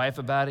talk to his wife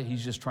about it.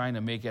 He's just trying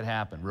to make it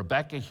happen.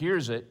 Rebekah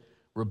hears it.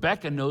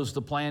 Rebekah knows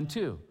the plan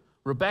too.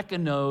 Rebekah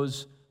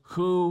knows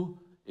who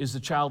is the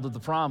child of the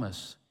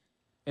promise,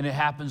 and it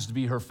happens to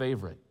be her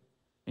favorite.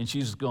 And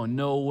she's going,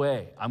 no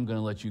way, I'm going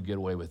to let you get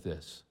away with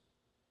this.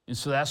 And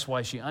so that's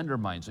why she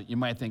undermines it. You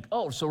might think,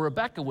 oh, so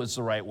Rebekah was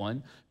the right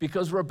one,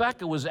 because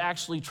Rebekah was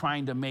actually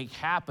trying to make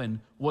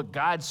happen what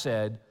God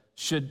said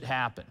should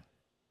happen.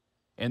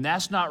 And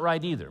that's not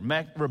right either.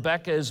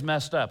 Rebekah is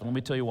messed up, and let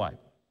me tell you why.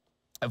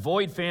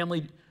 Avoid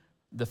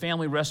the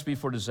family recipe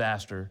for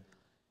disaster,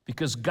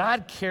 because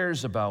God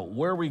cares about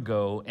where we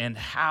go and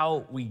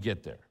how we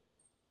get there.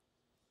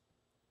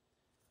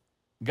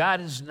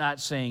 God is not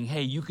saying,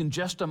 hey, you can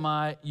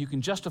justify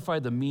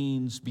the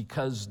means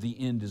because the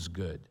end is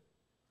good.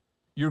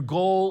 Your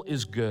goal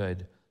is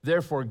good,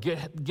 therefore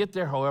get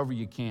there however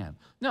you can.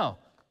 No,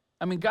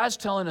 I mean, God's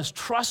telling us,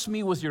 trust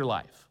me with your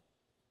life.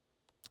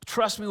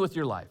 Trust me with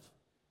your life.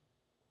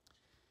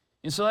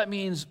 And so that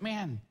means,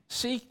 man,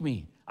 seek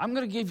me. I'm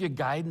going to give you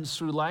guidance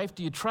through life.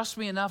 Do you trust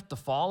me enough to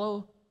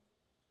follow?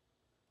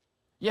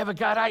 Yeah, but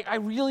God, I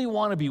really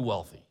want to be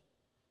wealthy.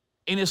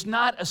 And it's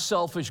not a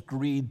selfish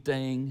greed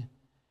thing.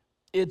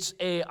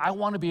 I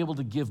want to be able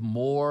to give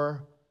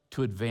more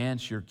to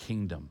advance your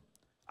kingdom.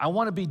 I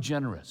want to be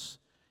generous.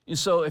 And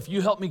so if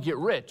you help me get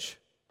rich,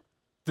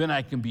 then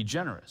I can be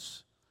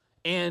generous.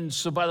 And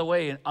so, by the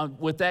way,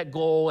 with that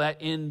goal, that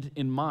end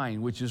in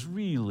mind, which is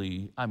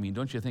really, I mean,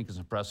 don't you think it's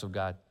impressive,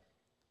 God?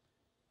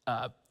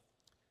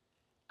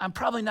 I'm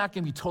probably not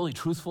going to be totally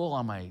truthful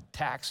on my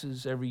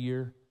taxes every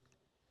year,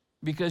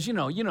 because you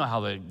know how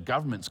the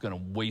government's going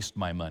to waste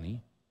my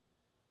money.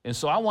 And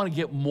so I want to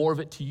get more of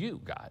it to you,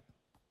 God.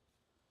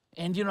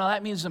 And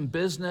that means in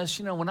business,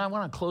 when I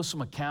want to close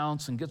some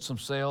accounts and get some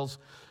sales,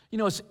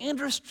 it's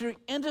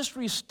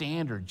industry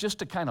standard just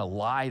to kind of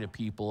lie to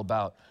people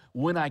about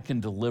when I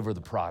can deliver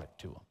the product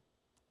to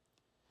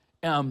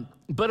them.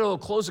 But it'll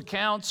close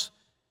accounts,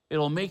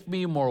 it'll make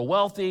me more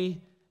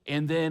wealthy,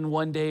 and then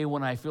one day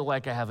when I feel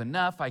like I have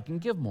enough, I can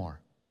give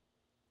more.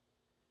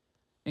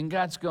 And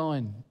God's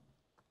going,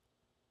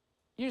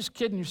 you're just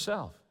kidding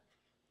yourself.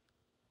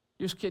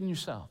 You're just kidding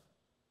yourself.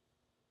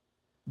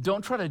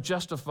 Don't try to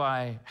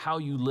justify how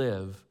you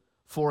live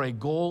for a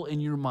goal in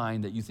your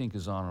mind that you think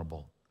is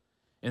honorable.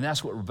 And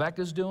that's what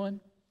Rebekah's doing.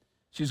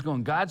 She's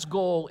going, God's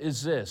goal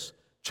is this.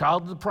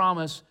 Child of the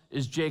promise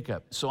is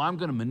Jacob. So I'm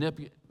going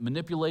to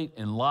manipulate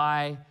and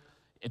lie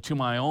to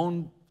my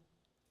own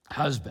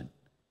husband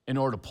in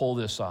order to pull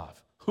this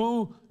off.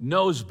 Who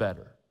knows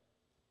better?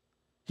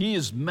 He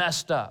is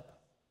messed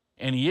up,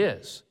 and he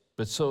is,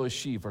 but so is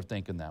she for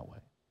thinking that way.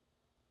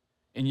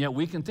 And yet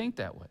we can think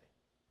that way.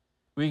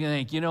 We can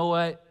think, you know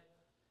what?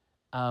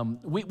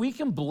 We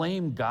can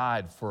blame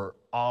God for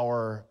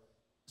our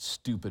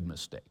stupid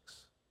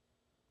mistakes.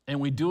 And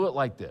we do it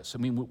like this. I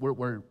mean,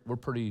 we're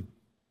pretty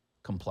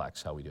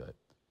complex how we do it.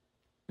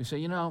 We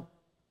say,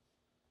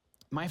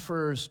 my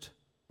first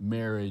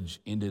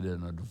marriage ended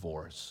in a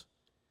divorce.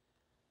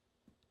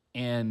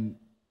 And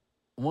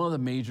one of the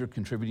major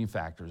contributing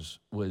factors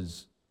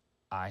was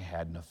I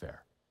had an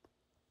affair.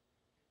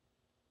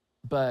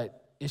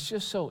 But it's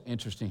just so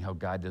interesting how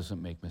God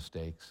doesn't make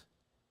mistakes,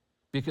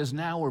 because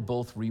now we're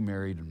both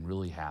remarried and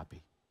really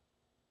happy.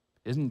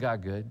 Isn't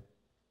God good?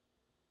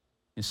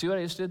 You see what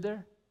I just did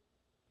there?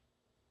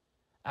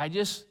 I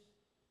just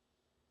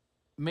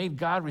made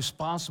God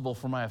responsible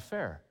for my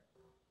affair.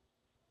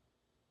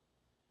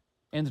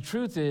 And the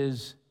truth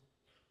is,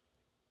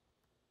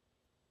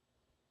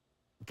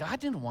 God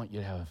didn't want you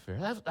to have an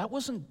affair. That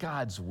wasn't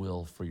God's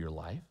will for your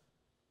life.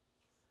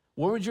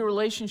 Where would your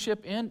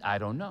relationship end? I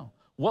don't know.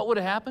 What would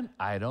have happened?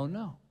 I don't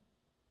know.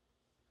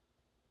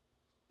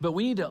 But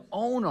we need to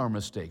own our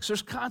mistakes.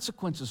 There's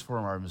consequences for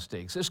our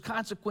mistakes. There's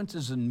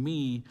consequences in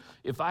me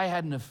if I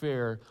had an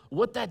affair,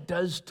 what that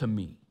does to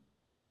me,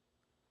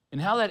 and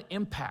how that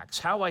impacts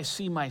how I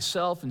see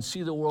myself and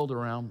see the world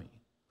around me.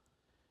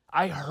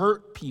 I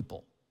hurt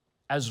people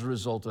as a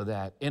result of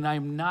that, and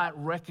I'm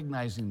not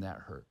recognizing that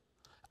hurt.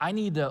 I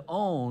need to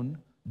own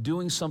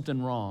doing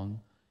something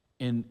wrong,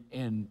 and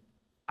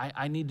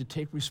I need to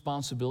take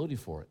responsibility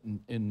for it,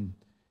 and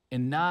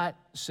not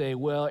say,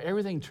 well,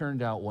 everything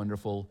turned out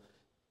wonderful.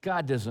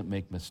 God doesn't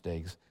make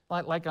mistakes.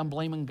 Like I'm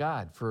blaming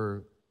God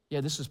for,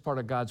 this is part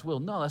of God's will.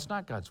 No, that's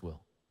not God's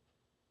will.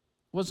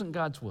 It wasn't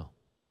God's will.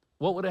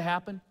 What would have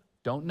happened?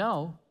 Don't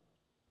know,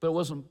 but it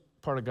wasn't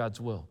part of God's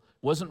will.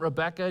 Wasn't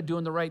Rebekah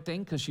doing the right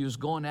thing because she was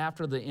going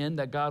after the end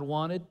that God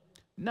wanted?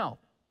 No.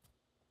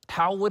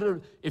 How would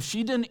it, if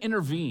she didn't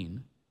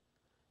intervene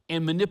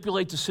and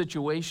manipulate the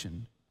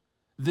situation,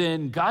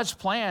 then God's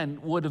plan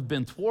would have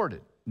been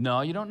thwarted.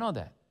 No, you don't know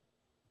that.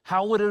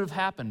 How would it have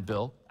happened,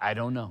 Bill? I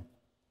don't know.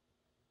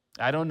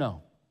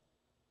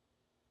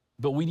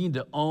 But we need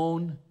to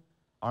own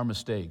our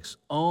mistakes,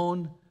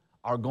 own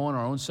our going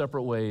our own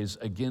separate ways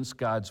against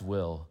God's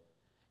will,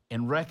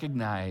 and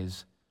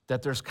recognize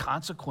that there's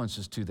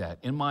consequences to that.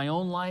 In my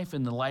own life,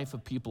 in the life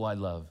of people I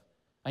love,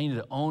 I need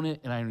to own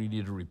it and I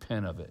need to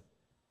repent of it.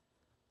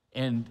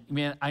 And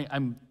man,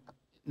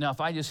 now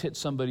if I just hit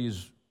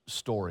somebody's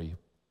story,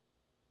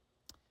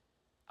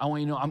 I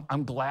want you to know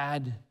I'm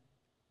glad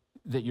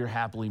that you're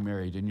happily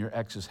married and your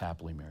ex is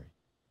happily married.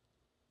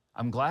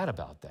 I'm glad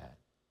about that.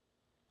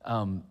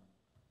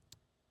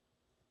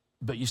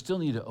 But you still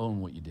need to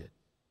own what you did.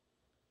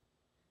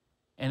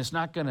 And it's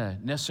not going to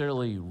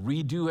necessarily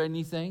redo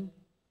anything,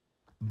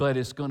 but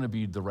it's going to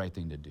be the right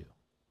thing to do.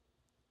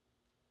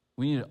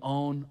 We need to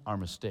own our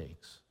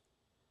mistakes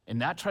and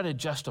not try to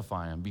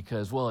justify them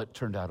because, well, it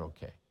turned out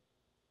okay.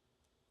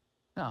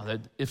 No,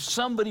 that if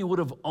somebody would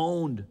have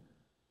owned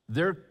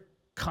their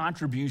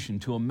contribution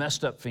to a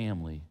messed up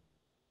family,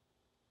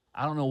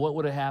 I don't know what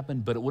would have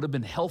happened, but it would have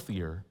been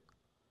healthier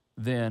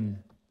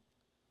than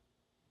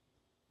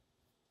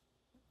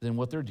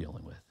what they're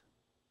dealing with.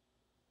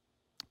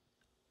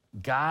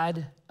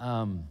 God,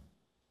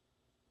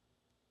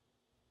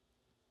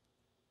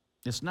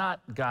 it's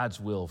not God's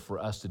will for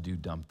us to do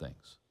dumb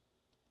things.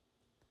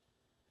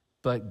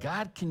 But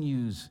God can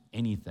use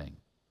anything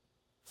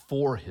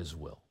for his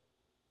will.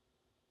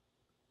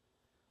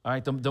 All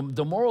right,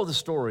 the moral of the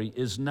story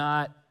is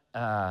not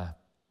God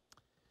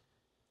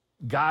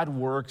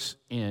works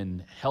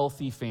in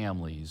healthy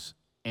families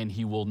and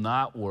he will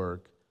not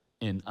work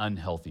in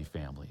unhealthy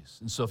families.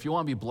 And so if you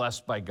want to be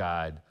blessed by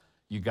God,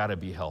 you got to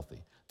be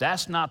healthy.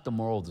 That's not the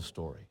moral of the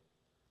story.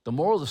 The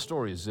moral of the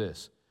story is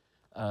this.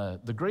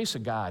 The grace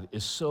of God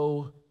is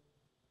so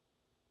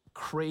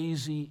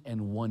crazy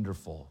and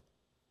wonderful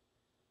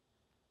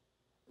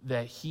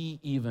that he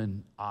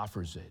even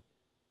offers it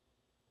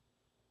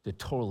to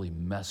totally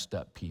messed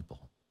up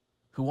people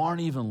who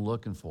aren't even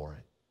looking for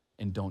it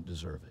and don't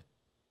deserve it.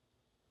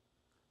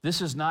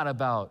 This is not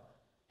about,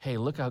 hey,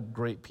 look how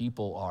great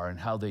people are and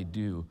how they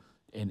do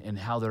and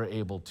how they're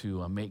able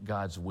to make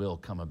God's will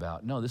come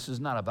about. No, this is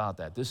not about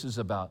that. This is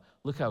about,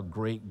 look how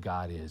great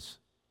God is,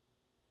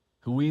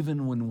 who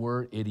even when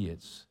we're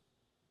idiots,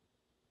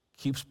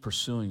 keeps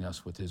pursuing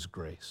us with his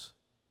grace.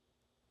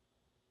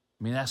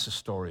 I mean, that's the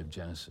story of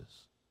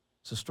Genesis.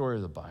 It's the story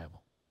of the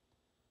Bible.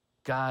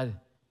 God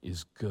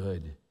is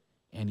good,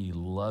 and he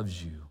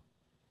loves you,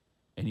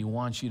 and he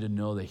wants you to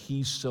know that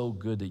he's so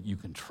good that you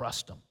can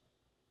trust him,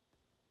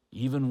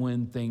 even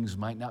when things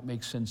might not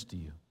make sense to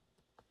you.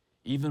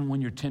 Even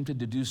when you're tempted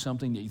to do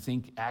something that you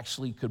think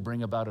actually could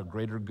bring about a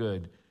greater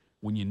good,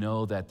 when you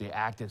know that the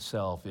act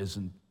itself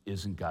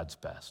isn't God's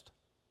best.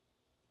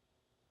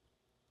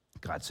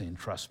 God's saying,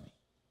 trust me.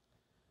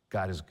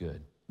 God is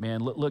good.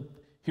 Man, look,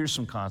 here's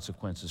some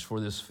consequences for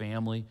this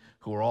family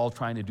who are all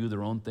trying to do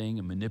their own thing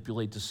and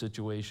manipulate the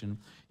situation.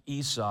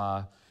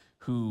 Esau,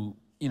 who,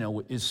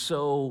 is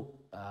so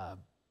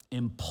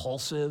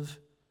impulsive,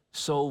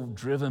 so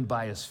driven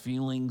by his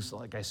feelings.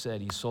 Like I said,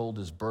 he sold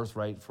his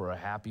birthright for a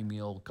Happy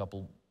Meal a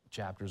couple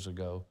chapters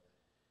ago.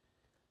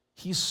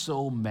 He's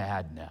so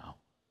mad now.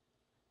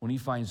 When he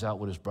finds out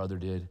what his brother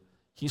did,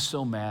 he's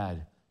so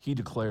mad, he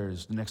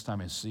declares, the next time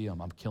I see him,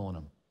 I'm killing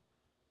him.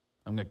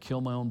 I'm going to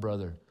kill my own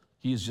brother.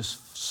 He is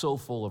just so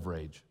full of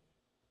rage.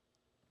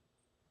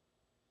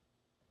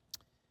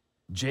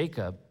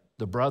 Jacob,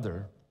 the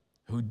brother,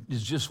 who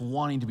is just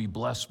wanting to be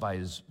blessed by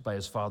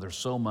his father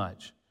so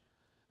much,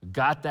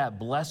 got that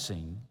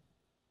blessing,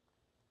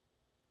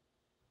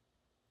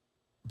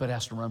 but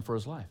has to run for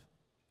his life.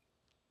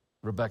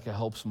 Rebekah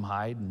helps him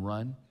hide and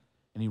run,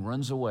 and he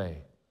runs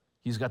away.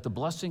 He's got the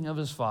blessing of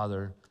his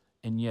father,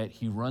 and yet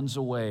he runs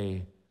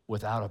away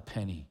without a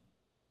penny,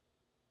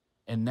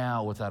 and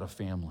now without a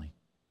family,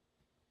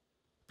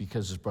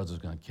 because his brother's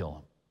going to kill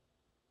him.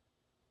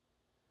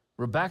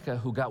 Rebekah,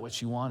 who got what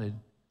she wanted,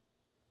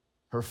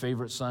 her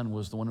favorite son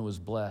was the one who was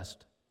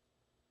blessed,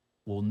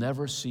 will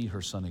never see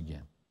her son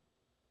again.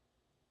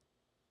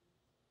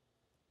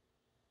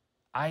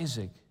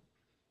 Isaac,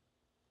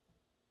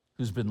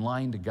 who's been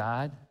lying to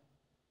God,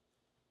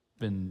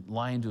 been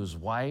lying to his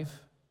wife,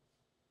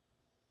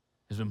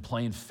 has been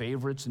playing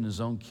favorites in his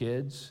own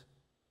kids,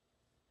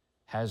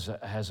 has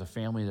a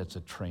family that's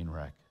a train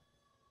wreck.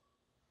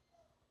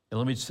 And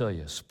let me tell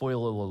you,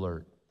 spoiler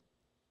alert,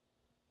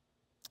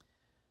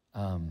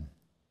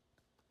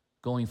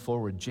 going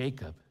forward,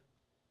 Jacob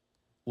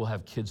will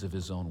have kids of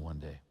his own one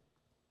day.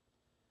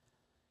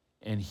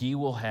 And he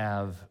will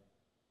have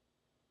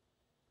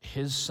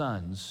his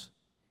sons,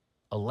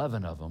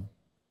 11 of them,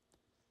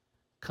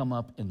 come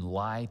up and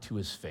lie to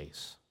his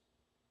face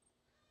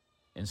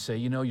and say,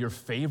 your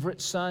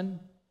favorite son,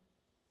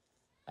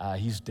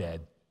 he's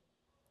dead.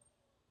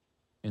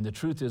 And the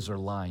truth is they're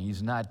lying.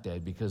 He's not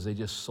dead because they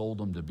just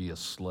sold him to be a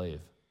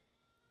slave.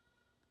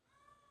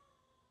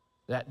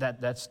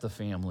 That's the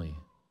family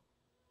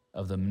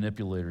of the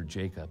manipulator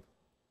Jacob.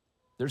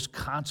 There's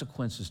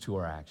consequences to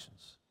our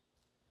actions.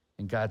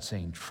 And God's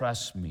saying,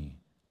 trust me,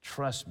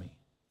 trust me.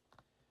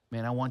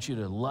 Man, I want you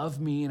to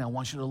love me and I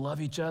want you to love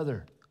each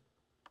other.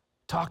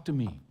 Talk to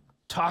me,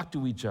 talk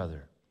to each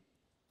other.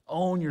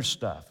 Own your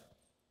stuff.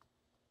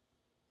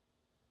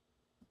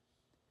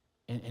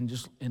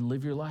 And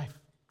live your life.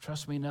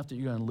 Trust me enough that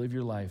you're going to live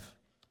your life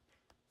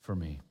for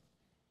me.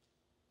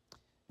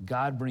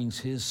 God brings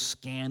his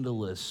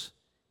scandalous,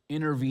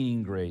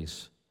 intervening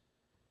grace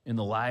in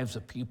the lives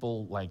of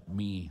people like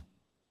me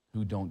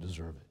who don't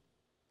deserve it.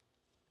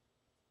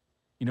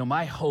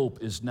 My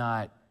hope is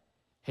not,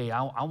 hey,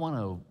 I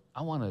want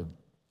to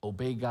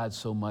obey God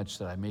so much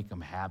that I make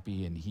him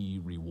happy and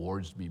he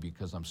rewards me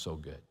because I'm so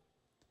good.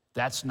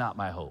 That's not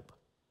my hope.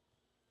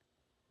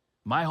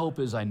 My hope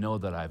is I know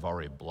that I've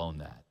already blown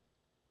that.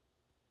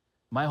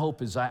 My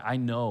hope is I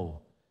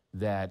know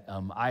that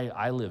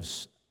I live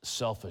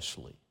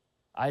selfishly.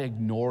 I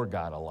ignore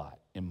God a lot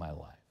in my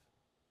life.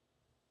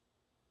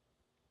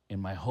 And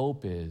my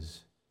hope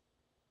is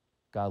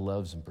God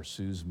loves and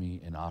pursues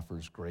me and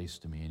offers grace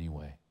to me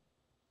anyway.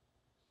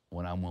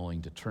 When I'm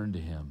willing to turn to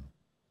him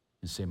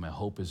and say, my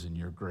hope is in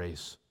your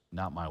grace,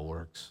 not my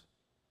works.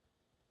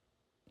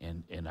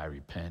 And I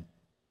repent.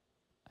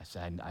 I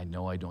say, I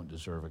know I don't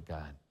deserve it,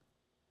 God.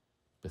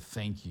 But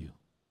thank you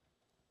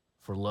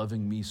for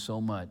loving me so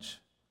much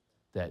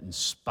that in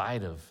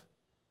spite of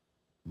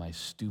my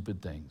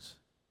stupid things,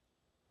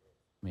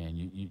 man,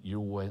 you're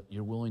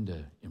willing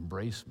to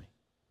embrace me.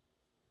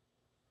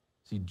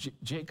 See,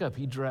 Jacob,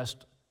 he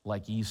dressed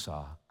like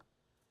Esau,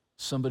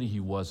 somebody he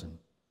wasn't,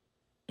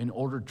 in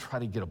order to try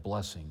to get a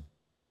blessing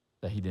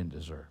that he didn't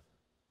deserve.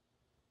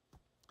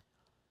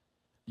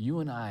 You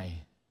and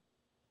I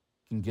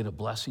can get a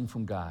blessing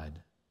from God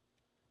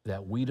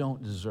that we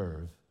don't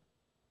deserve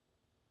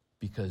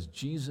because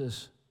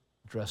Jesus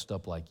dressed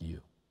up like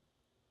you.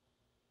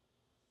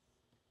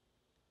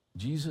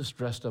 Jesus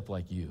dressed up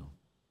like you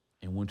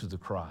and went to the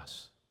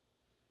cross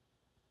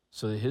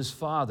so that his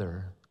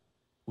Father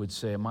would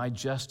say, my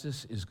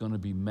justice is going to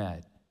be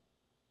met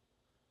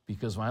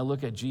because when I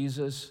look at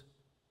Jesus,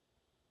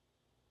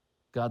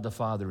 God the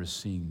Father is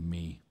seeing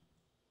me.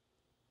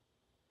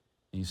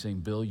 And he's saying,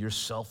 Bill, your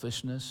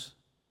selfishness,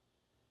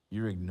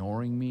 you're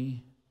ignoring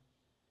me,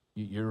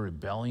 your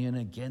rebellion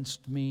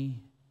against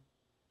me,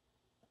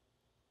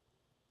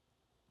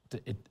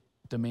 it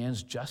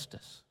demands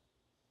justice,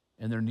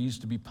 and there needs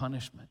to be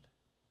punishment.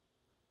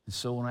 And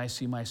so when I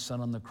see my son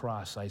on the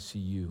cross, I see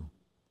you.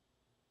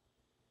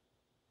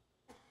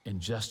 And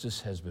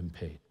justice has been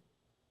paid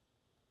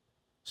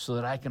so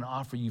that I can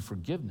offer you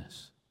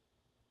forgiveness.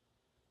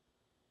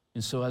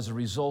 And so as a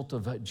result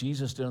of what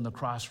Jesus did on the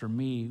cross for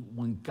me,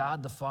 when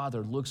God the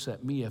Father looks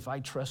at me, if I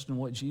trust in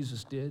what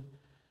Jesus did,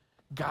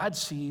 God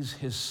sees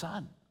his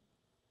son.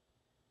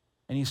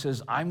 And he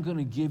says, I'm going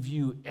to give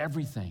you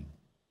everything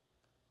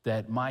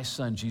that my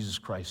son, Jesus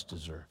Christ,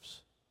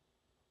 deserves.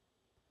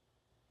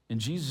 And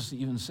Jesus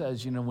even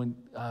says, when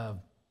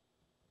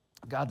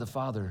God the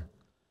Father,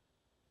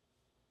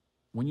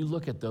 when you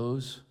look at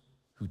those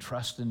who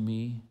trust in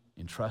me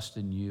and trust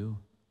in you,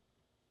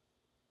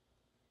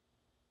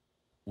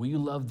 will you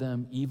love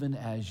them even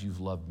as you've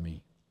loved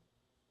me?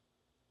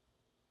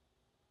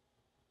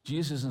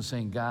 Jesus isn't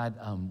saying, God,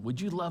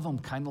 would you love them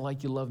kind of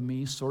like you love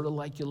me, sort of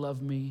like you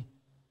love me?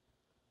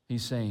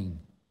 He's saying,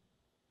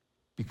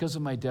 because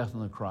of my death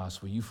on the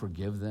cross, will you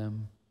forgive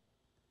them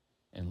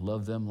and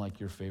love them like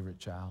your favorite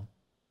child?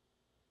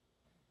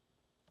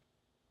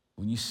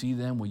 When you see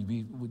them, will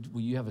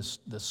you have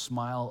the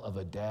smile of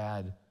a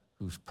dad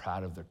who's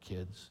proud of their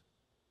kids?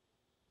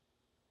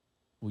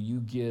 Will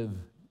you give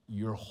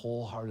your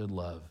wholehearted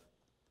love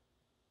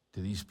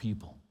to these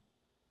people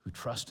who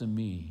trust in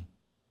me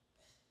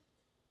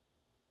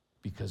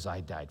because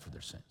I died for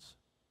their sins?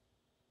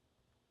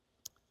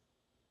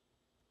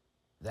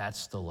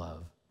 That's the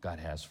love God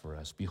has for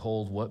us.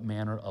 Behold, what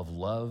manner of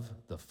love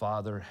the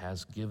Father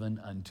has given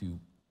unto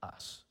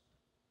us,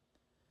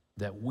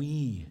 that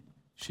we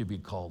should be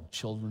called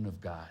children of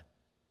God.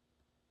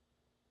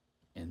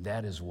 And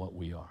that is what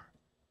we are.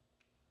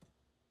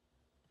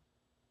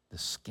 The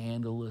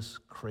scandalous,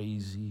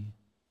 crazy,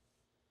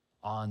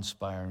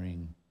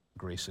 awe-inspiring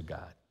grace of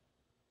God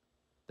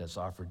that's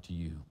offered to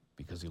you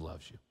because he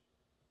loves you.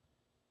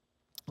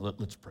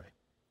 Let's pray.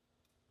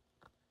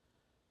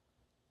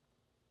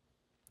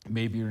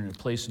 Maybe you're in a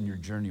place in your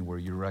journey where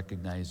you're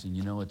recognizing,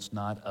 it's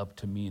not up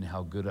to me and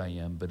how good I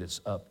am, but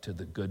it's up to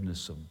the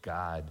goodness of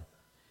God.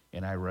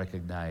 And I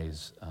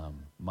recognize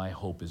my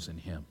hope is in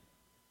him.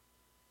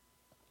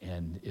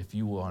 And if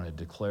you want to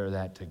declare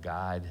that to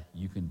God,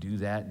 you can do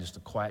that in just the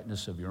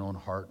quietness of your own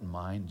heart and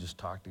mind. Just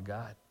talk to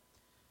God.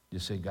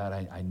 Just say, God,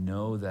 I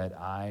know that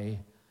I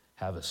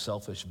have a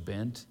selfish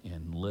bent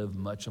and live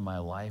much of my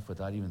life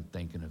without even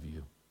thinking of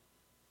you.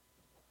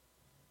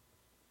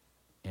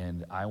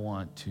 And I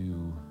want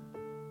to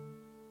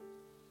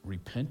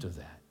repent of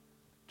that,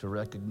 to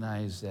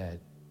recognize that,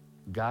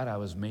 God, I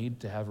was made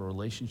to have a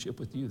relationship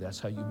with you. That's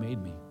how you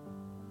made me.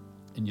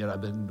 And yet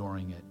I've been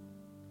ignoring it.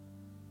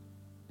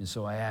 And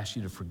so I ask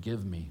you to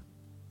forgive me.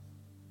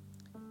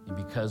 And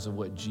because of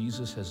what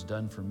Jesus has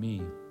done for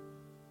me,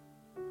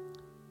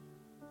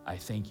 I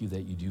thank you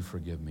that you do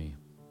forgive me.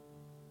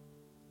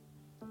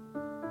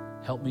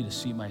 Help me to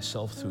see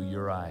myself through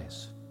your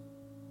eyes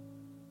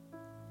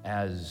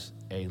as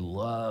a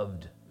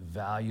loved,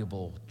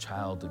 valuable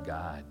child of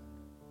God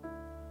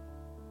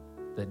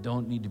that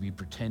don't need to be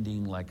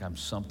pretending like I'm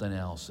something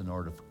else in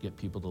order to get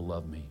people to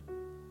love me.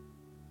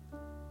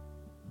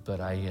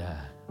 But I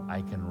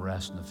can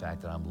rest in the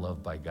fact that I'm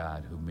loved by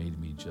God who made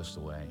me just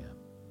the way I am.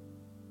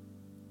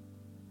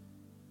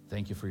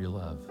 Thank you for your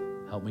love.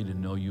 Help me to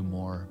know you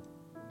more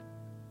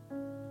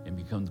and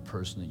become the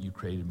person that you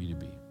created me to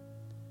be.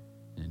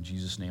 In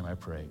Jesus' name I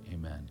pray,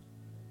 amen.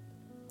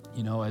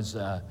 You know,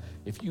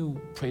 if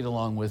you prayed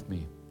along with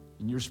me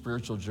in your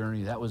spiritual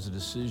journey, that was a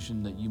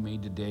decision that you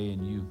made today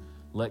and you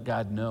let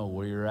God know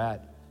where you're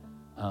at.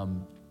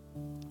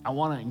 I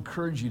want to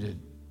encourage you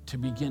to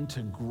begin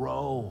to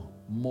grow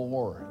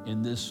more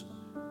in this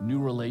new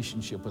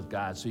relationship with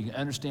God so you can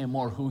understand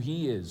more who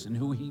he is and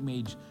who he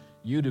made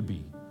you to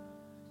be.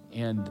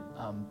 And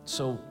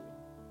so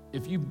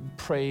if you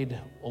prayed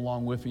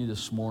along with me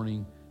this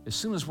morning, as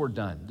soon as we're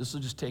done, this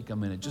will just take a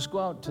minute. Just go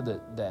out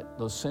to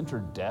those center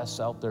desks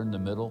out there in the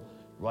middle,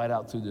 right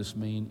out through this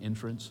main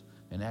entrance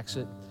and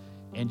exit,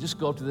 and just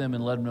go up to them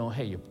and let them know,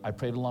 hey, I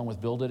prayed along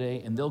with Bill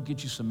today, and they'll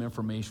get you some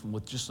information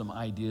with just some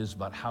ideas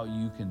about how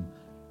you can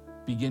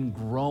begin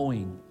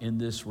growing in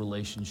this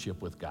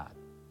relationship with God.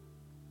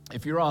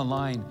 If you're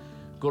online,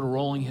 go to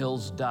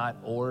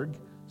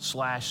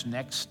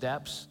rollinghills.org/next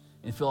steps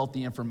and fill out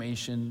the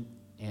information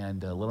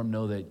and let them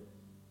know that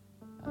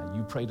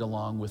you prayed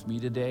along with me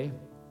today,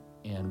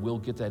 and we'll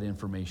get that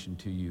information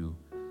to you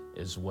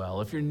as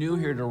well. If you're new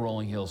here to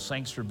Rolling Hills,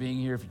 thanks for being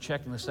here. If you're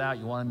checking us out,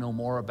 you want to know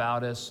more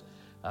about us,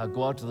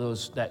 go out to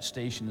that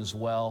station as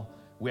well.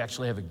 We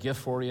actually have a gift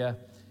for you,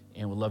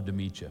 and we'd love to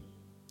meet you.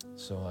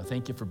 So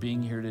thank you for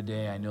being here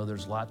today. I know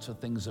there's lots of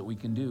things that we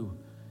can do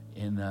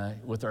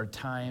with our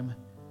time,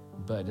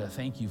 but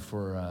thank you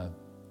for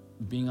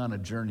being on a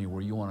journey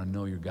where you want to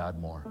know your God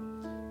more,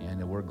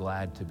 and we're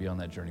glad to be on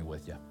that journey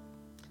with you.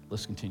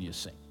 Let's continue to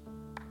sing.